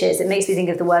people witches, it makes me think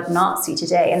of the word Nazi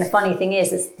today. And the funny thing is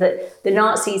that the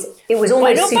Nazis, it was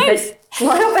almost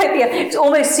it's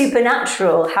almost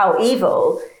supernatural how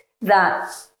evil that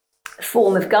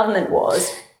form of government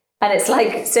was. And it's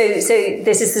like, so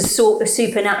this is the sort of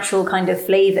supernatural kind of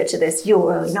flavor to this.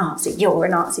 You're a Nazi, you're a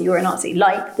Nazi, you're a Nazi.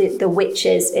 Like the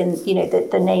witches in,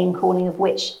 the name calling of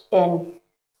witch in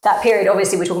that period.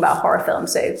 Obviously, we're talking about a horror film,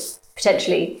 so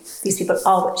potentially these people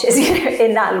are witches,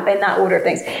 in that order of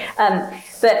things.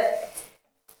 But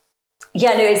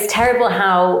yeah, no, it's terrible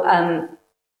how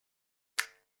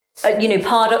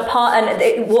obviously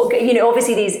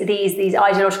these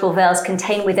ideological veils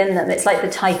contain within them. It's like the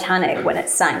Titanic when it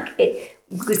sank. It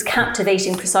was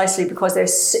captivating precisely because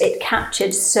it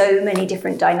captured so many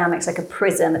different dynamics like a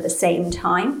prism at the same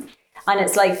time. And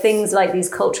it's like things like these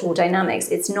cultural dynamics.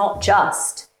 It's not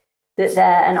just that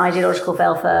they're an ideological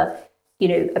veil for,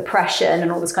 oppression and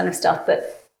all this kind of stuff,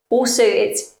 but also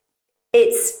it's an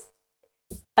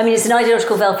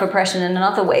ideological veil for oppression in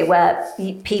another way where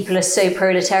people are so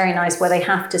proletarianized where they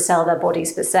have to sell their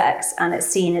bodies for sex, and it's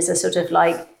seen as a sort of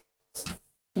like,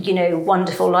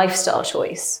 wonderful lifestyle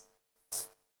choice,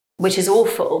 which is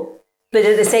awful. But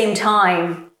at the same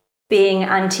time, being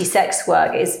anti-sex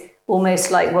work is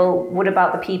almost like, well, what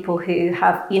about the people who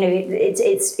have,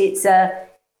 it's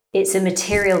a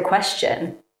material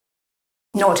question,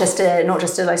 not just a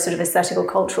like sort of aesthetical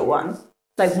cultural one.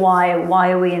 Like,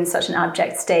 why are we in such an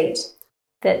abject state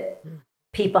that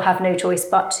people have no choice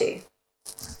but to?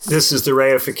 This is the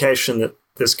reification that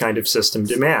this kind of system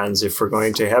demands. If we're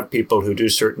going to have people who do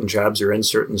certain jobs or in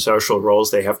certain social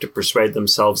roles, they have to persuade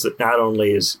themselves that not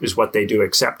only is what they do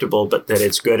acceptable, but that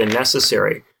it's good and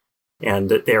necessary, and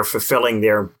that they're fulfilling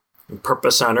their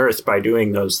purpose on earth by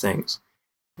doing those things.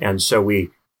 And so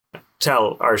we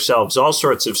tell ourselves all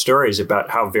sorts of stories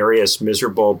about how various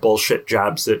miserable bullshit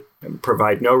jobs that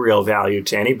provide no real value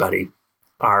to anybody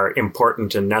are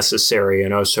important and necessary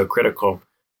and oh so critical,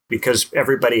 because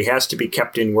everybody has to be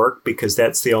kept in work, because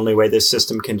that's the only way this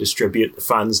system can distribute the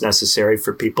funds necessary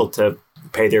for people to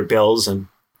pay their bills and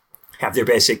have their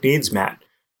basic needs met.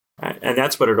 And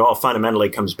that's what it all fundamentally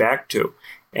comes back to.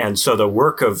 And so the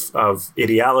work of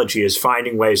ideology is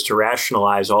finding ways to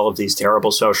rationalize all of these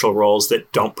terrible social roles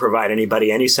that don't provide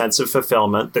anybody any sense of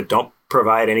fulfillment, that don't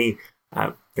provide any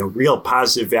real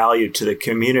positive value to the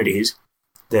communities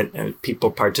that people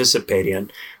participate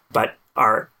in, but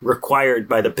are required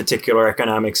by the particular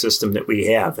economic system that we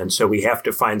have. And so we have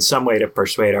to find some way to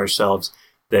persuade ourselves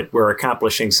that we're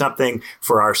accomplishing something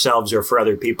for ourselves or for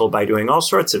other people by doing all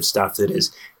sorts of stuff that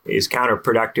is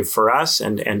counterproductive for us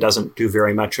and doesn't do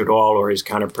very much at all, or is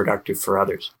counterproductive for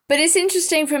others. But it's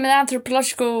interesting from an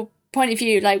anthropological point of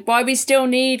view, like why we still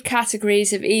need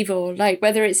categories of evil, like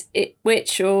whether it's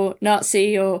witch or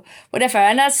Nazi or whatever.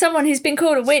 And as someone who's been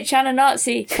called a witch and a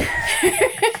Nazi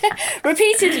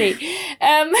repeatedly,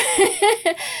 I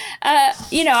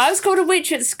was called a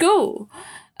witch at school.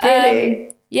 Really?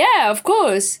 Yeah, of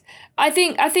course. I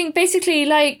think basically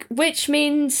like witch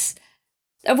means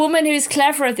a woman who's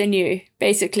cleverer than you,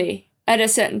 basically, at a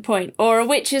certain point. Or a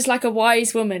witch is like a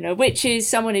wise woman. A witch is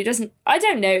someone who doesn't, I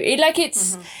don't know.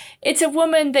 It's a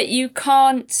woman that you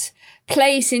can't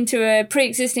place into a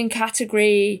pre-existing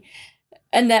category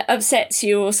and that upsets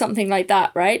you or something like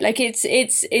that, right? Like it's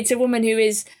a woman who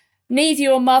is neither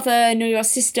your mother nor your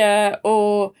sister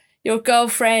or your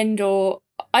girlfriend, or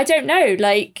I don't know,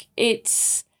 like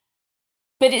it's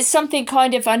but it's something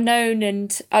kind of unknown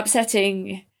and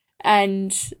upsetting,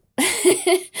 and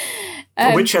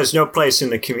a witch has no place in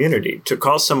the community. To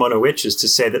call someone a witch is to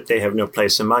say that they have no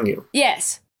place among you.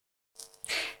 Yes,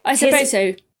 I suppose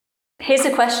so. Here's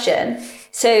a question.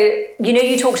 So,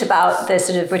 you talked about the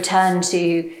sort of return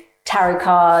to tarot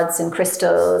cards and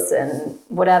crystals and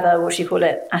whatever, what do you call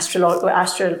it,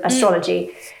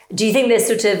 astrology. Do you think there's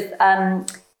sort of,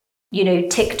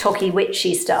 TikTok-y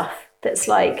witchy stuff that's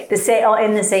like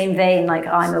in the same vein, like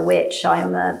I'm a witch,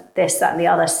 I'm a this, that, and the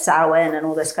other, Samhain and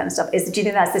all this kind of stuff? Do you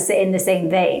think that's in the same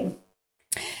vein?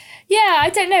 Yeah, I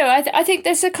don't know. I think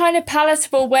there's a kind of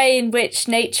palatable way in which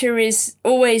nature is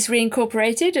always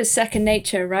reincorporated as second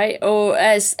nature, right? Or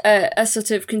as a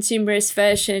sort of consumerist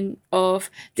version of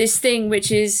this thing, which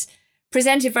is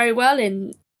presented very well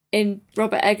in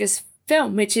Robert Eggers'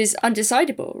 film, which is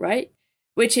undecidable, right?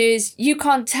 Which is, you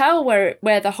can't tell where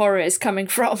the horror is coming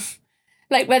from.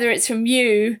 Like whether it's from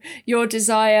you, your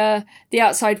desire, the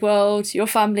outside world, your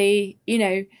family,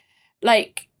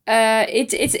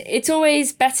 it's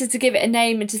always better to give it a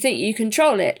name and to think you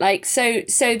control it. Like, so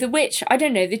the witch, I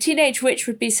don't know, the teenage witch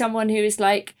would be someone who is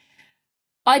like,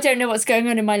 I don't know what's going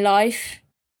on in my life.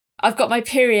 I've got my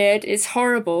period. It's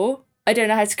horrible. I don't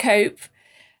know how to cope.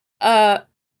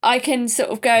 I can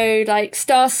sort of go like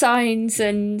star signs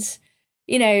and,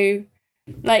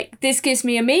 like this gives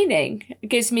me a meaning. It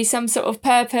gives me some sort of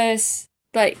purpose.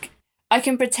 Like I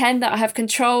can pretend that I have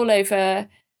control over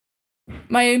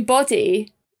my own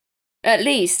body, at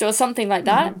least, or something like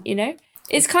that.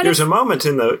 It's kind There's a moment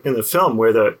in the film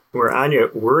where Anya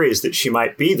worries that she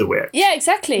might be the witch. Yeah,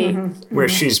 exactly. Where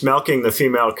she's milking the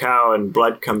female cow and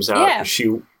blood comes out. Yeah. And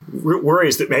she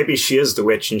worries that maybe she is the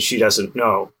witch and she doesn't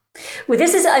know. Well, it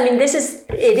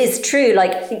is true.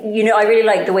 Like, I really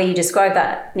like the way you describe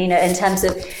that, in terms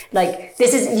of like,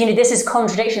 this is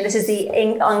contradiction. This is the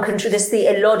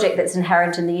illogic that's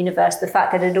inherent in the universe. The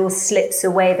fact that it all slips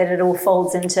away, that it all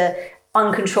folds into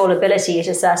uncontrollability at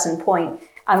a certain point.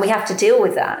 And we have to deal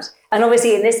with that. And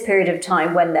obviously in this period of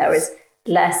time when there is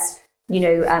less,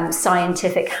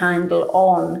 scientific handle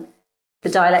on the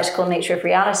dialectical nature of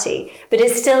reality, but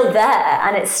it's still there,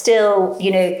 and it's still,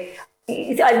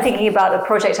 I'm thinking about a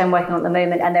project I'm working on at the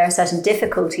moment, and there are certain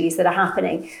difficulties that are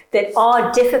happening that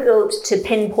are difficult to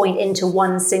pinpoint into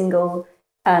one single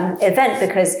event,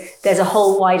 because there's a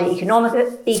whole wider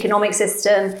economic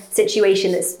system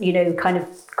situation that's, kind of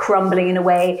crumbling in a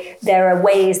way. There are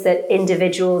ways that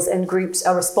individuals and groups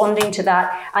are responding to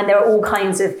that, and there are all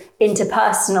kinds of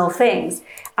interpersonal things.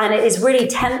 And it is really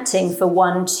tempting for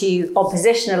one to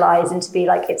oppositionalize and to be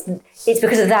like, it's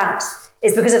because of that,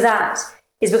 it's because of that,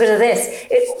 it's because of this.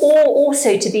 Or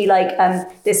also to be like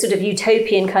this sort of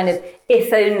utopian kind of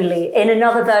if only in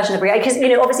another version of reality.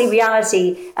 Because, obviously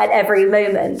reality at every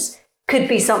moment could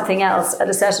be something else at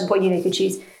a certain point. You could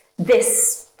choose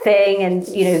this thing and,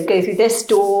 go through this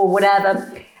door,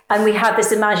 whatever. And we have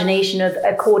this imagination of,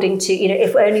 according to,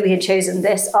 if only we had chosen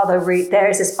this other route, there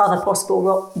is this other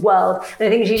possible world. And I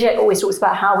think Zizek always talks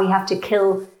about how we have to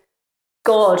kill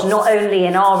God, not only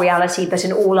in our reality, but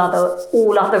in all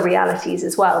other realities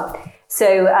as well.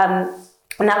 So,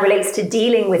 and that relates to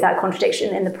dealing with that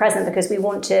contradiction in the present, because we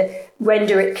want to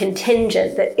render it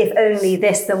contingent, that if only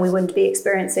this, then we wouldn't be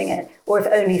experiencing it. Or if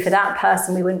only for that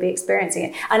person, we wouldn't be experiencing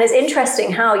it. And it's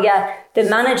interesting how, the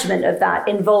management of that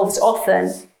involves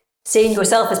often seeing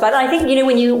yourself as bad. And I think,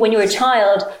 when you're a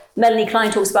child, Melanie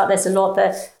Klein talks about this a lot,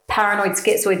 the paranoid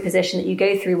schizoid position that you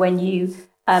go through when you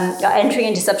are entering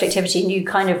into subjectivity and you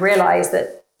kind of realize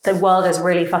that the world is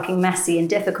really fucking messy and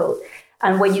difficult.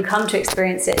 And when you come to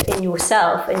experience it in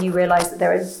yourself and you realize that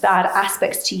there are bad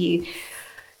aspects to you,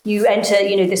 you enter,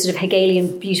 this sort of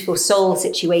Hegelian beautiful soul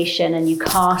situation, and you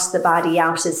cast the baddie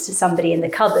out as somebody in the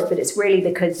cupboard, but it's really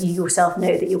because you yourself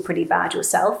know that you're pretty bad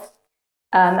yourself.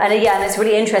 And it's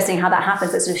really interesting how that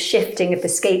happens, that sort of shifting of the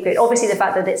scapegoat. Obviously the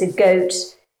fact that it's a goat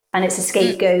and it's a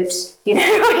scapegoat,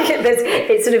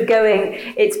 it's sort of going,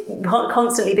 it's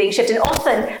constantly being shifted. And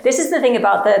often, this is the thing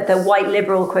about the white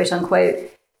liberal, quote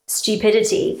unquote,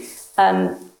 stupidity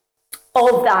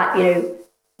of that,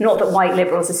 not that white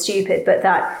liberals are stupid, but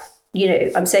that,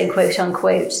 I'm saying quote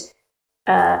unquote,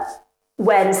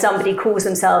 when somebody calls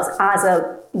themselves as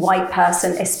a white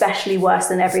person, especially worse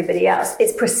than everybody else,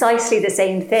 it's precisely the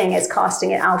same thing as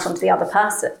casting it out onto the other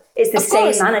person. It's the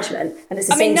same management, and it's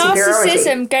the same superiority.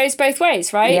 Narcissism goes both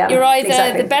ways, right? Yeah, you're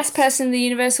either the best person in the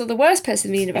universe or the worst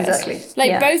person in the universe.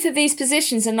 Exactly. Both of these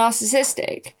positions are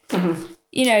narcissistic. Mm-hmm.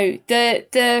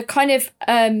 The kind of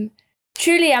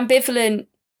truly ambivalent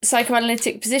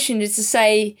psychoanalytic position is to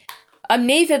say, I'm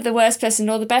neither the worst person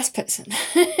nor the best person.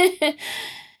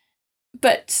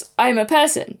 but I'm a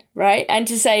person, right? And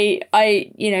to say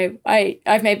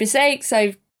I've made mistakes,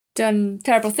 I've done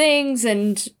terrible things,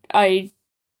 and I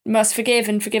must forgive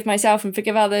and forgive myself and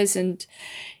forgive others, and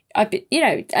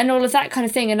and all of that kind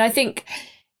of thing. And I think,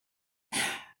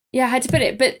 yeah, I had to put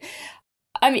it, but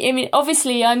I mean,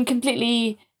 obviously, I'm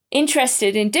completely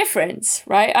interested in difference,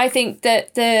 right? I think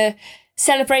that the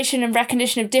celebration and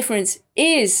recognition of difference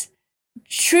is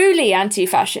truly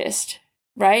anti-fascist,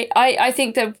 right? I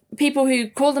think that people who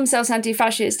call themselves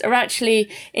anti-fascist are actually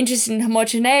interested in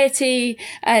homogeneity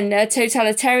and a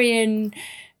totalitarian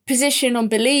position on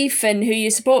belief and who you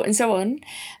support and so on.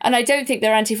 And I don't think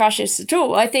they're anti-fascist at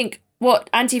all. I think what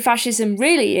anti-fascism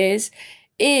really is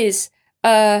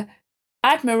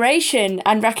admiration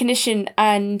and recognition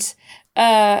and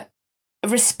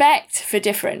respect for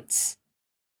difference.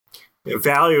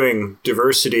 Valuing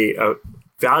diversity,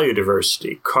 value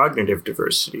diversity, cognitive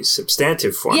diversity,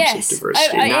 substantive forms of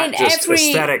diversity, not just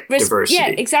aesthetic diversity. Yeah,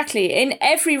 exactly. In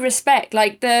every respect,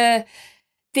 like the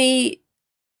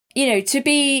to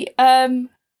be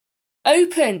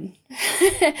open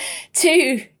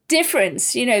to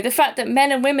difference, the fact that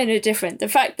men and women are different, the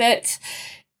fact that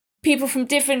people from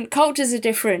different cultures are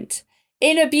different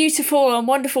in a beautiful and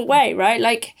wonderful way, right?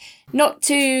 Like, not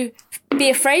to be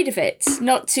afraid of it,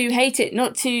 not to hate it,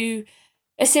 not to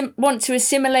want to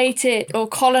assimilate it or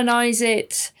colonize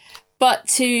it, but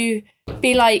to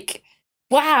be like,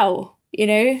 wow,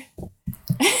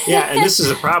 Yeah, and this is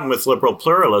a problem with liberal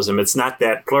pluralism. It's not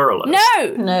that pluralist.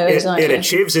 No, exactly. It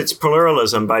achieves its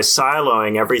pluralism by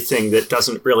siloing everything that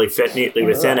doesn't really fit neatly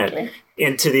within it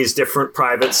into these different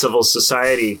private civil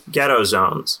society ghetto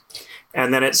zones.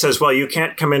 And then it says, well, you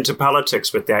can't come into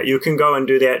politics with that. You can go and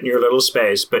do that in your little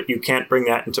space, but you can't bring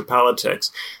that into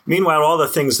politics. Meanwhile, all the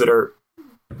things that are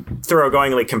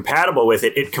thoroughgoingly compatible with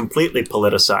it, it completely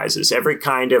politicizes. Every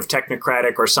kind of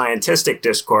technocratic or scientific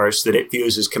discourse that it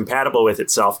views as compatible with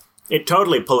itself, it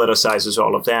totally politicizes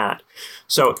all of that.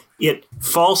 So it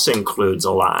false includes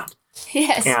a lot.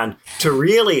 Yes. And to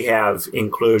really have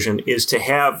inclusion is to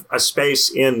have a space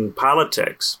in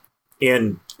politics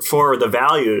for the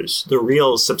values, the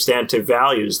real substantive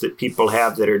values that people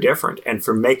have that are different, and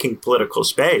for making political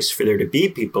space for there to be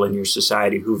people in your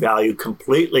society who value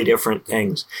completely different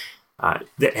things,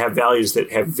 that have values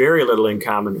that have very little in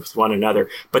common with one another,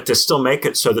 but to still make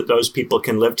it so that those people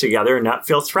can live together and not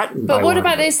feel threatened by one another. But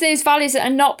what about those values that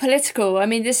are not political? I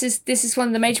mean, this is one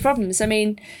of the major problems. I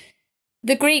mean,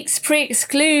 the Greeks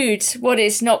pre-exclude what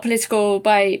is not political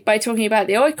by talking about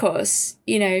the oikos,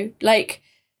 like,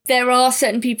 there are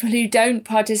certain people who don't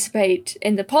participate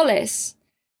in the polis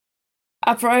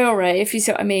a priori, if you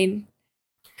see what I mean.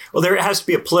 Well, there has to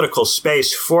be a political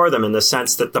space for them in the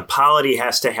sense that the polity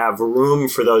has to have room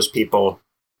for those people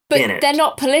in it. But they're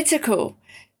not political.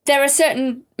 There are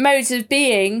certain modes of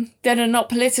being that are not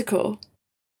political.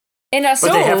 In us all.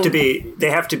 But there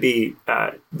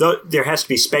has to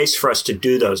be space for us to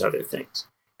do those other things.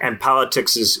 And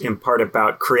politics is in part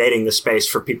about creating the space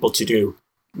for people to do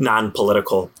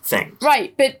non-political things.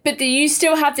 Right, but do you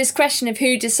still have this question of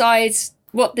who decides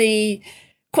what the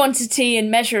quantity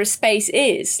and measure of space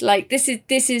is? Like, this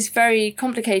is very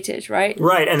complicated, right?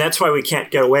 Right, and that's why we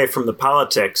can't get away from the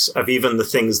politics of even the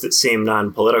things that seem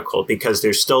non-political, because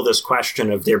there's still this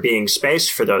question of there being space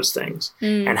for those things,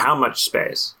 and how much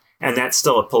space. And that's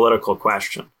still a political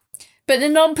question. But the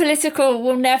non-political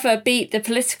will never beat the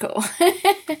political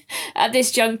at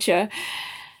this juncture,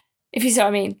 if you see what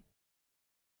I mean.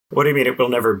 What do you mean it will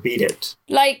never beat it?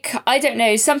 Like, I don't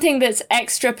know, something that's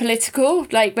extra political,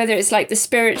 like whether it's like the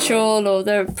spiritual or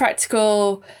the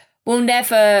practical, will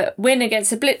never win against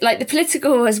the the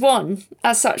political has won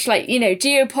as such. Like,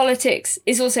 geopolitics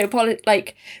is also the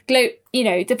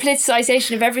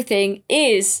politicization of everything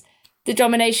is the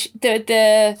domination,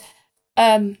 the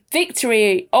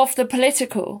victory of the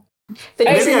political. But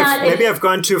maybe I've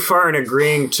gone too far in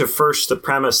agreeing to first the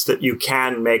premise that you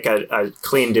can make a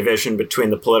clean division between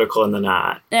the political and the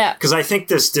not. Yeah. Because I think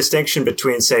this distinction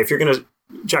between, say, if you're going to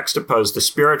juxtapose the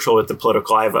spiritual with the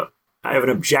political, I have an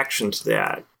objection to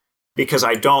that, because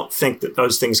I don't think that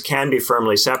those things can be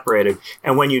firmly separated.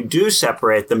 And when you do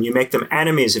separate them, you make them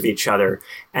enemies of each other,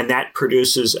 and that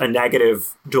produces a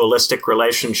negative dualistic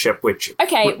relationship, which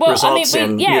results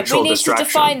in mutual we need destruction.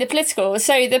 to define the political.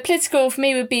 So the political for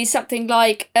me would be something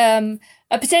like a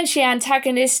potentially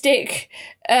antagonistic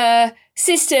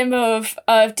system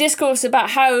of discourse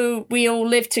about how we all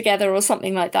live together or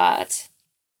something like that.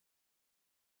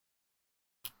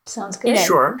 Sounds good.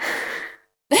 Sure.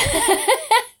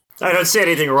 I don't see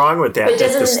anything wrong with that. But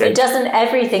doesn't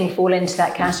everything fall into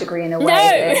that category in a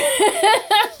way?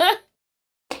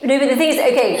 No. No, but the thing is,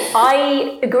 okay,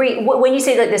 I agree. When you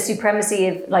say like the supremacy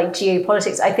of like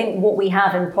geopolitics, I think what we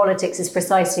have in politics is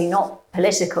precisely not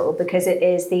political, because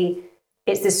it's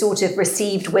the sort of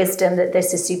received wisdom that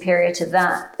this is superior to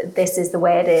that this is the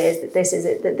way it is, that this is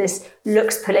it, that this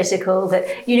looks political, that,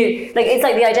 like it's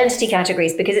like the identity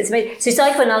categories, because so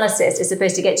psychoanalysis is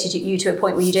supposed to get you to a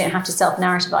point where you don't have to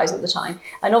self-narrativize all the time.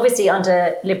 And obviously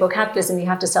under liberal capitalism, you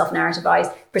have to self-narrativize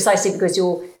precisely because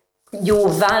your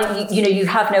value, you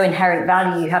have no inherent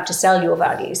value, you have to sell your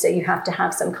value. So you have to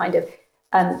have some kind of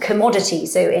commodity.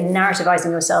 So in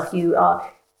narrativizing yourself, you are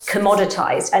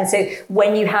commoditized. And so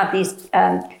when you have these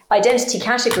identity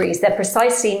categories, they're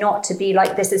precisely not to be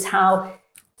like, this is how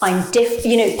I'm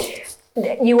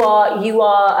you are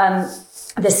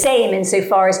the same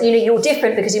insofar as, you're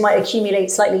different because you might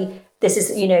accumulate slightly, this is,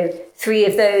 3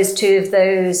 of those, 2 of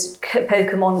those,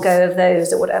 Pokemon Go of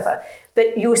those, or whatever.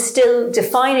 But you're still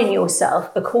defining yourself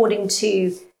according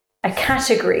to a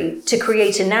category to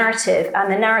create a narrative, and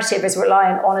the narrative is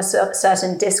reliant on a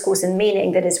certain discourse and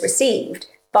meaning that is received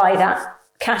by that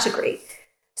category.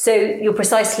 So you're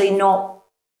precisely not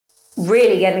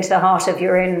really getting to the heart of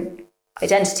your own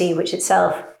identity, which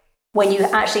itself, when you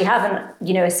actually have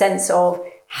a sense of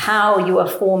how you are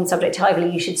formed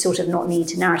subjectively, you should sort of not need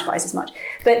to narrativize as much.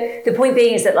 But the point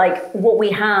being is that like what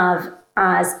we have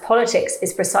as politics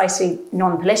is precisely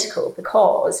non-political,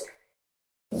 because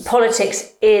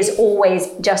politics is always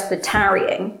just the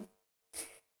tarrying.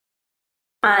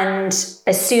 And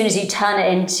as soon as you turn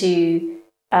it into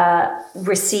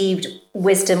received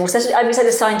wisdom, or I would say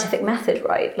the scientific method,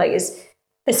 right? Like as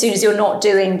soon as you're not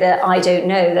doing the I don't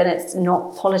know, then it's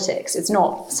not politics. It's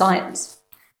not science.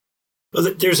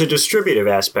 Well, there's a distributive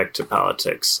aspect to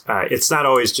politics. It's not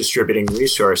always distributing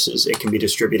resources. It can be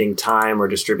distributing time or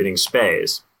distributing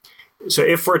space. So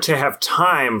if we're to have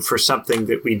time for something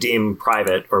that we deem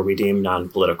private or we deem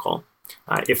non-political,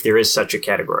 if there is such a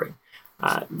category,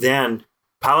 then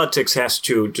politics has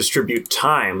to distribute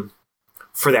time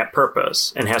for that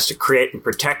purpose and has to create and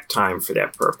protect time for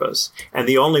that purpose. And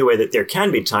the only way that there can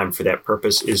be time for that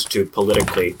purpose is to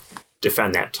politically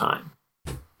defend that time.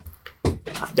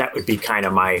 That would be kind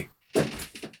of my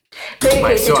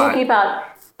okay, so talking about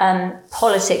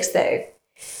politics, though.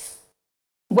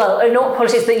 Well, not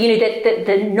politics, but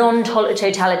the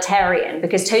non-totalitarian,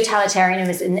 because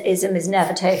totalitarianism is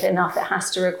never total enough. It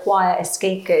has to require a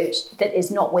scapegoat that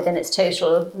is not within its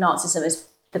total. Nazism is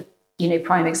the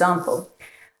prime example.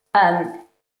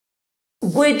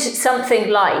 Would something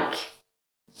like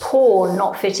porn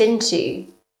not fit into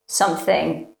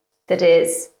something that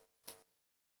is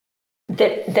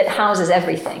that houses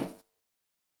everything?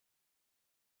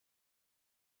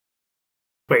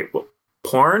 Wait,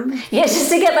 porn? Yes,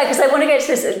 just to get back, because I want to get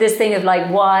to this thing of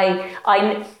like why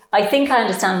I think I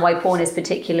understand why porn is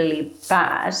particularly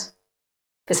bad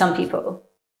for some people,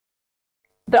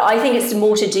 but I think it's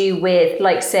more to do with,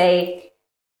 like, say,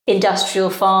 industrial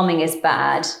farming is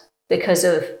bad because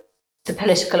of the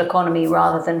political economy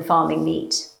rather than farming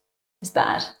meat is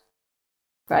bad,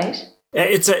 right?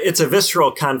 It's a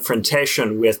visceral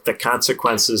confrontation with the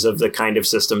consequences of the kind of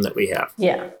system that we have.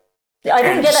 Yeah. I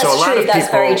think that's true. That's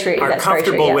very true. Are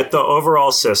comfortable with the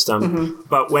overall system,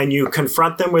 but when you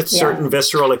confront them with certain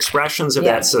visceral expressions of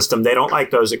that system, they don't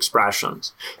like those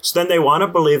expressions. So then they want to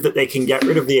believe that they can get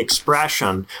rid of the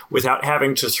expression without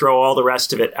having to throw all the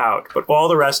rest of it out. But all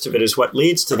the rest of it is what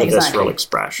leads to the visceral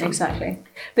expression. Exactly.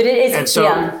 But it is, and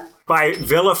so by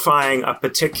vilifying a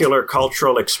particular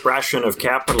cultural expression of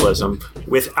capitalism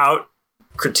without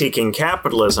critiquing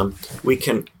capitalism, we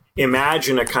can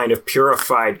imagine a kind of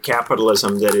purified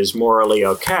capitalism that is morally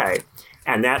okay.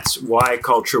 And that's why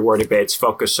culture war debates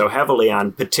focus so heavily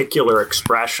on particular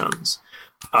expressions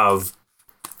of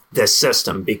this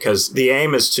system, because the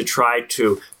aim is to try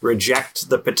to reject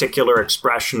the particular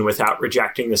expression without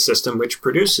rejecting the system which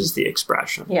produces the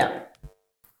expression. Yeah.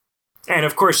 And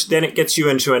of course, then it gets you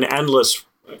into an endless,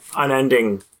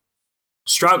 unending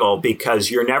struggle,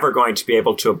 because you're never going to be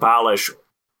able to abolish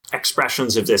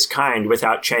expressions of this kind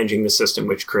without changing the system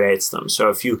which creates them. So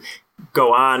if you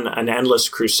go on an endless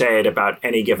crusade about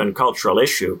any given cultural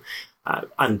issue,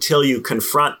 until you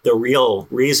confront the real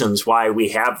reasons why we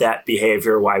have that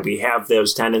behavior, why we have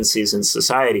those tendencies in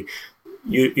society,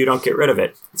 you don't get rid of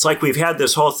it. It's like we've had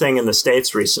this whole thing in the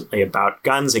States recently about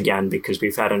guns again, because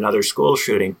we've had another school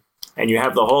shooting. And you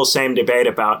have the whole same debate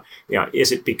about,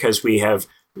 is it because we have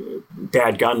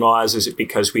bad gun laws? Is it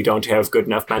because we don't have good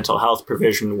enough mental health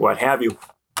provision, what have you?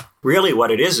 Really, what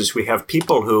it is we have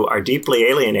people who are deeply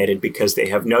alienated because they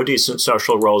have no decent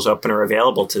social roles open or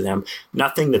available to them,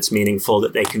 nothing that's meaningful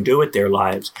that they can do with their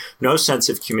lives, no sense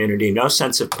of community, no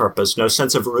sense of purpose, no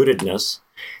sense of rootedness.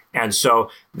 And so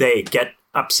they get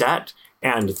upset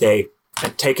and they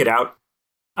take it out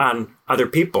on other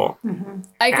people.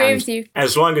 I agree with you.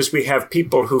 As long as we have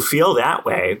people who feel that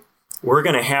way, we're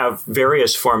going to have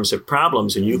various forms of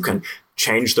problems. And you can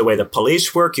change the way the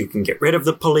police work. You can get rid of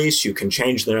the police. You can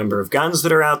change the number of guns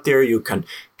that are out there. You can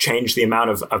change the amount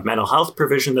of mental health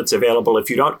provision that's available. If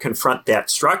you don't confront that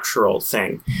structural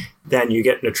thing, then you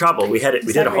get into trouble. We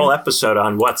did a whole episode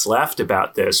on What's Left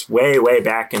about this way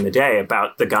back in the day,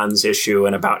 about the guns issue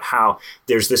and about how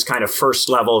there's this kind of first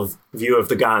level view of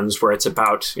the guns where it's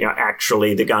about,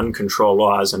 actually the gun control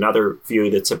laws, another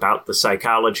view that's about the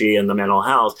psychology and the mental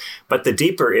health. But the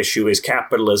deeper issue is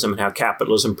capitalism and how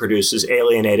capitalism produces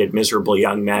alienated, miserable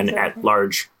young men at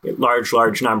large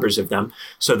numbers of them,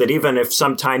 so that even if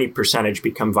some tiny percentage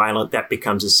become violent, that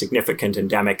becomes a significant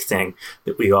endemic thing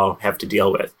that we all have to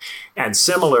deal with. And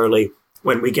similarly,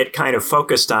 when we get kind of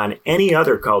focused on any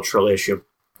other cultural issue,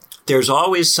 there's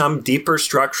always some deeper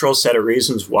structural set of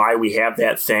reasons why we have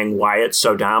that thing, why it's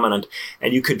so dominant.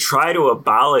 And you could try to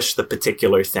abolish the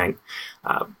particular thing.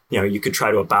 You could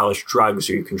try to abolish drugs,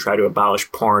 or you can try to abolish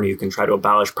porn, or you can try to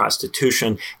abolish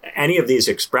prostitution. Any of these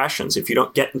expressions, if you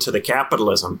don't get into the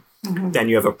capitalism, then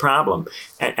you have a problem.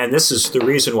 And this is the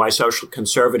reason why social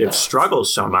conservatives struggle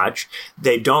so much.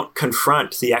 They don't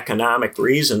confront the economic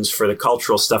reasons for the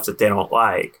cultural stuff that they don't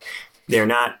like. They're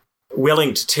not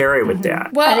willing to tarry with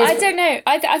that. Well, I don't know.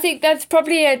 I think that's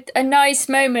probably a nice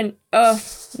moment. Oh,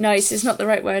 nice is not the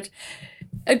right word.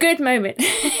 A good moment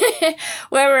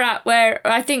where we're at, where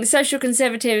I think social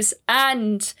conservatives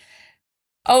and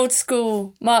old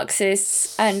school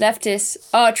Marxists and leftists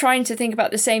are trying to think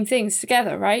about the same things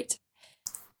together, right?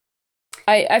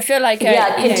 I feel like...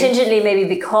 contingently maybe,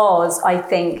 because I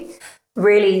think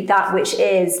really that which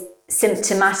is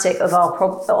symptomatic of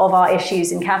our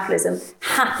issues in capitalism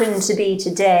happen to be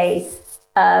today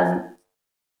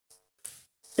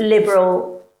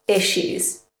liberal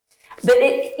issues. But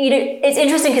it's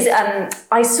interesting because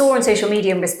I saw on social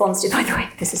media in response to, by the way,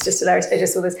 this is just hilarious. I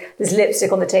just saw this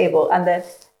lipstick on the table, and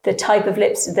the type of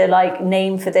lipstick, the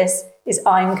name for this is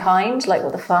 "I'm kind." Like,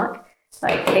 what the fuck?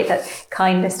 I hate that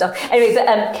kindness stuff. Anyway, but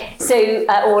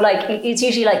or it's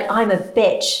usually "I'm a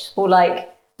bitch" or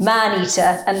 "man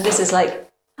eater," and this is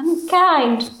 "I'm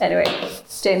kind. Anyway,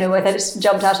 don't know where that just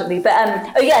jumped out at me.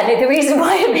 But the reason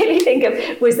why it made me think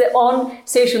of was that on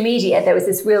social media, there was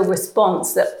this real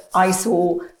response that I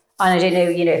saw, and I don't know,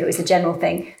 if it was a general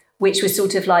thing, which was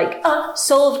sort of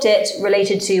solved it,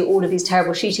 related to all of these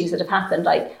terrible shootings that have happened.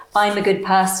 I'm a good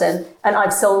person and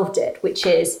I've solved it, which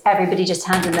is everybody just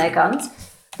hand in their guns.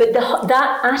 But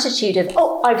that attitude of,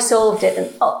 I've solved it,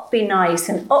 and be nice,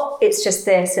 and it's just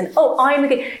this, and I'm a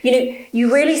good,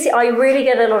 you really see, I really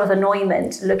get a lot of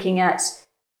annoyment looking at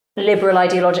liberal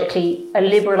ideological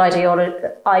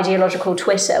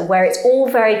Twitter, where it's all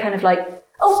very kind of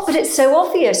but it's so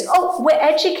obvious. We're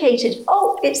educated.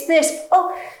 It's this.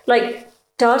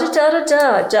 Da da da da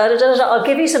da da da da. I'll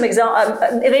give you some examples.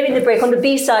 Maybe in the break on the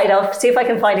B side, I'll see if I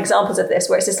can find examples of this,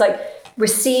 where it's just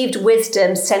received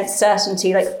wisdom, sense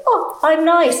certainty, I'm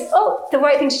nice. The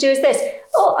right thing to do is this.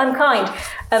 I'm kind.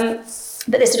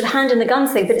 But this sort of hand in the gun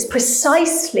thing. But it's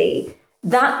precisely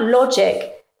that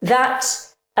logic, that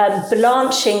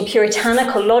blanching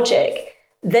puritanical logic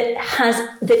that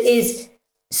is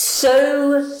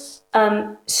so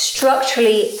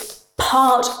structurally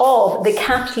part of the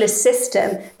capitalist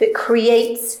system that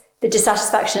creates the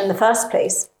dissatisfaction in the first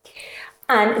place.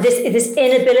 And this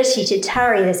inability to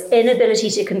tarry, this inability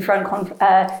to confront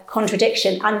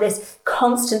contradiction, and this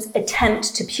constant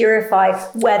attempt to purify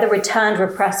where the returned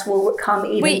repressed will come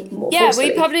even more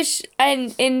forcefully. We published,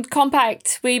 in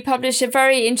Compact, we published a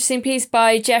very interesting piece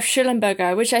by Jeff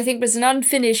Schellenberger, which I think was an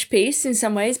unfinished piece in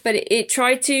some ways, but it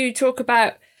tried to talk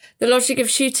about the logic of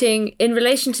shooting in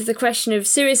relation to the question of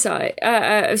suicide,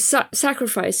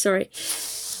 sacrifice,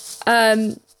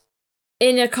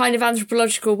 in a kind of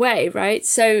anthropological way, right?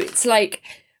 So it's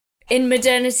in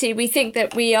modernity, we think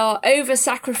that we are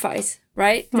over-sacrifice,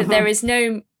 right? That there is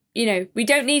no, we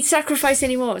don't need sacrifice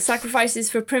anymore. Sacrifice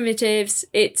is for primitives.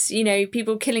 It's,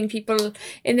 people killing people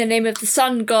in the name of the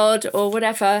sun god or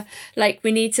whatever.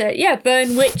 We need to,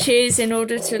 burn witches in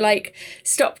order to,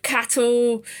 stop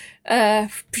cattle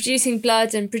producing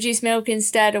blood and produce milk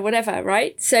instead or whatever,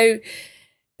 right? So,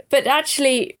 but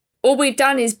actually, all we've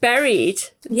done is buried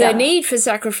the need for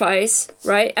sacrifice,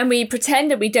 right? And we pretend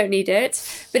that we don't need it,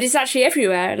 but it's actually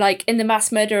everywhere, in the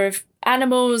mass murder of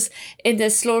animals, in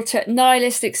the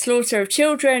nihilistic slaughter of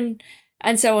children,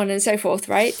 and so on and so forth,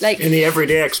 right? Like in the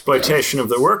everyday exploitation of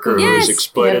the worker who is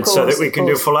exploited so that we can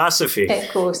do philosophy. Of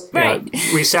course. Right.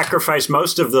 We sacrifice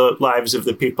most of the lives of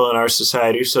the people in our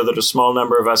society so that a small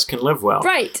number of us can live well.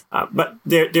 Right. But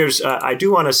there's I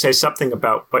do want to say something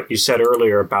about what you said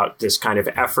earlier about this kind of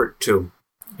effort to,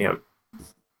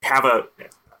 have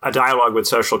a dialogue with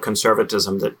social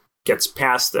conservatism that gets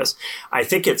past this. I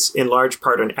think it's in large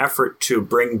part an effort to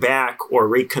bring back or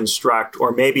reconstruct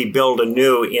or maybe build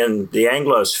anew in the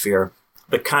Anglosphere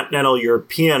the continental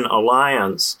European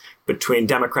alliance between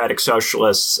democratic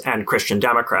socialists and Christian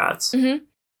Democrats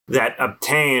that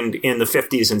obtained in the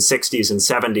 50s and 60s and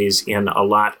 70s in a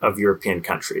lot of European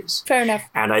countries. Fair enough.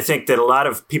 And I think that a lot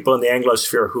of people in the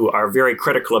Anglosphere who are very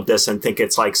critical of this and think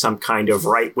it's like some kind of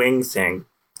right-wing thing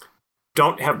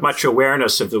don't have much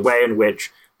awareness of the way in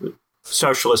which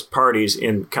socialist parties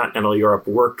in continental Europe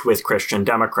worked with Christian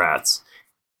Democrats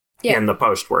in the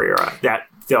post-war era. That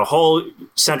the whole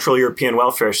Central European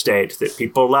welfare state that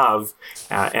people love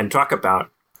and talk about,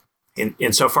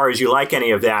 insofar as you like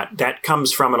any of that, that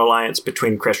comes from an alliance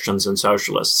between Christians and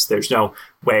socialists. There's no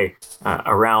way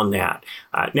around that.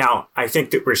 Now, I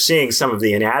think that we're seeing some of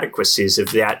the inadequacies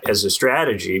of that as a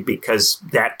strategy because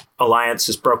that alliance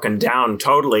is broken down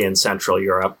totally in Central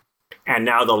Europe. And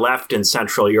now the left in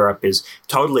Central Europe is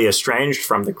totally estranged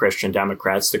from the Christian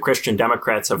Democrats. The Christian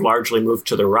Democrats have largely moved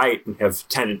to the right and have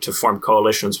tended to form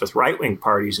coalitions with right-wing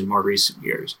parties in more recent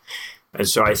years. And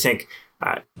so I think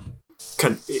I'm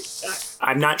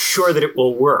not sure that it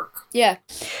will work. Yeah.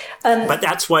 But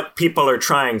that's what people are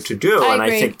trying to do. I and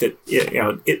agree. I think that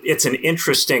it's an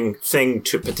interesting thing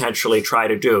to potentially try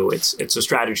to do. It's a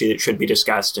strategy that should be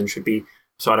discussed and should be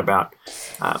thought about.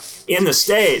 In the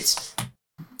States,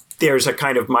 there's a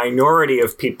kind of minority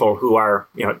of people who are,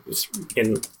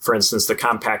 in, for instance, the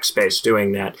compact space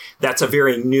doing that. That's a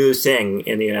very new thing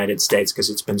in the United States because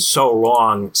it's been so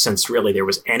long since really there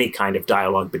was any kind of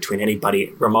dialogue between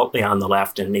anybody remotely on the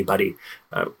left and anybody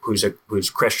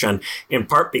who's Christian, in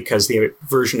part because the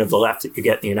version of the left that you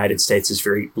get in the United States is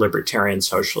very libertarian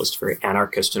socialist, very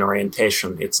anarchist in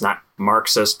orientation. It's not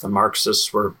Marxist. The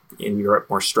Marxists were in Europe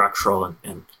more structural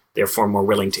and therefore more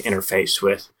willing to interface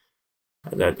with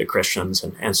the Christians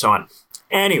and so on.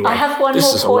 Anyway, I have one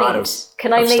more point.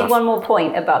 Can I make one more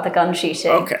point about the gun shooting?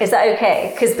 Okay. Is that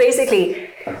okay? Because basically,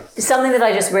 something that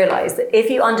I just realized, that if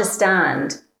you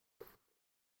understand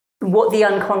what the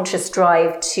unconscious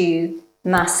drive to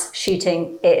mass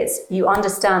shooting is, you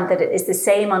understand that it is the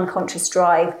same unconscious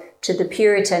drive to the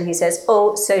Puritan who says,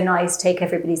 oh, so nice, take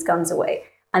everybody's guns away.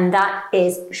 And that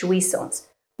is jouissance,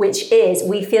 which is,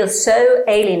 we feel so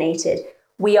alienated.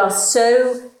 We are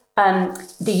so...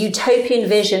 the utopian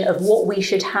vision of what we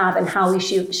should have and how we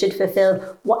should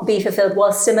be fulfilled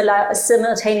while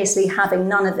simultaneously having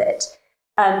none of it,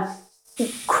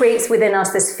 creates within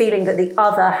us this feeling that the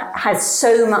other has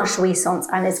so much jouissance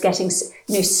and is getting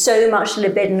so much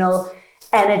libidinal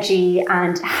energy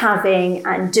and having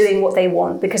and doing what they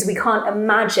want, because we can't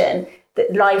imagine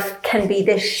that life can be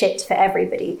this shit for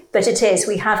everybody. But it is.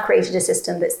 We have created a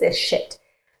system that's this shit.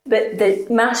 But the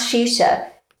mass shooter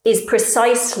is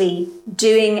precisely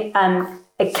doing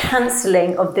a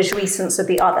cancelling of the jouissance of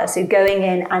the other. So going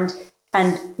in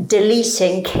and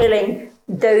deleting, killing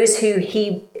those who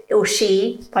he or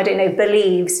she, I don't know,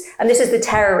 believes. And this is the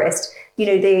terrorist,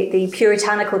 the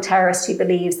puritanical terrorist who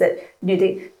believes that,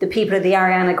 the people at the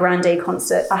Ariana Grande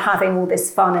concert are having all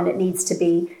this fun and it needs to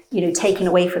be, taken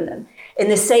away from them. In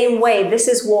the same way, this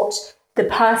is what the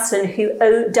person who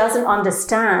doesn't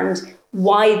understand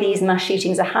why these mass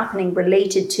shootings are happening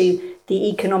related to the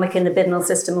economic and libidinal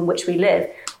system in which we live,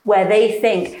 where they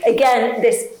think, again,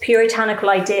 this puritanical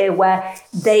idea where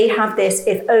they have this,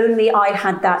 if only I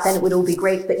had that, then it would all be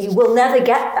great, but you will never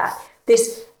get that.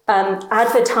 This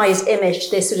advertised image,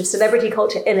 this sort of celebrity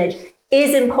culture image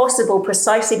is impossible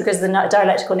precisely because of the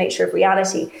dialectical nature of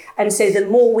reality. And so the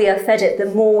more we are fed it,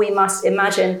 the more we must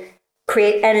imagine,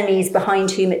 create enemies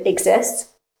behind whom it exists.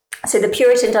 So the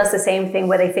Puritan does the same thing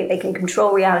where they think they can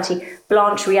control reality,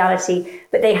 blanch reality,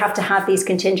 but they have to have these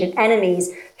contingent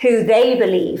enemies who they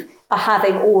believe are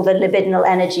having all the libidinal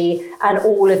energy and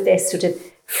all of this sort of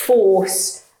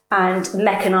force and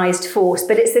mechanized force.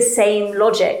 But it's the same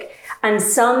logic. And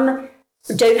some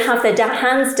don't have their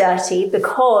hands dirty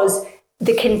because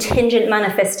the contingent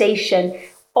manifestation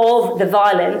of the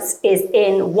violence is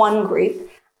in one group,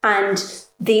 and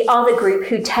the other group,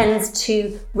 who tends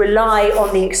to rely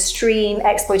on the extreme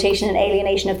exploitation and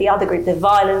alienation of the other group, the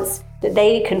violence that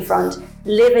they confront,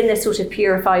 live in this sort of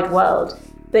purified world.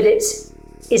 But it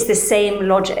is the same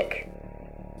logic.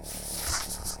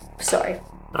 Sorry.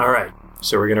 All right.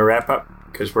 So we're going to wrap up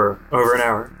because we're over an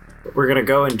hour. We're going to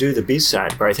go and do the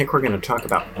B-side, where I think we're going to talk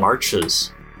about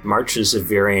marches. Marches of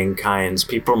varying kinds.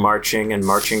 People marching and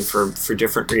marching for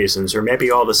different reasons, or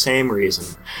maybe all the same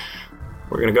reason.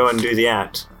 We're going to go and do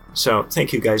that. So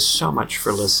thank you guys so much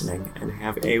for listening, and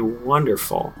have a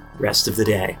wonderful rest of the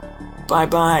day.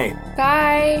 Bye-bye.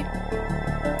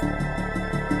 Bye.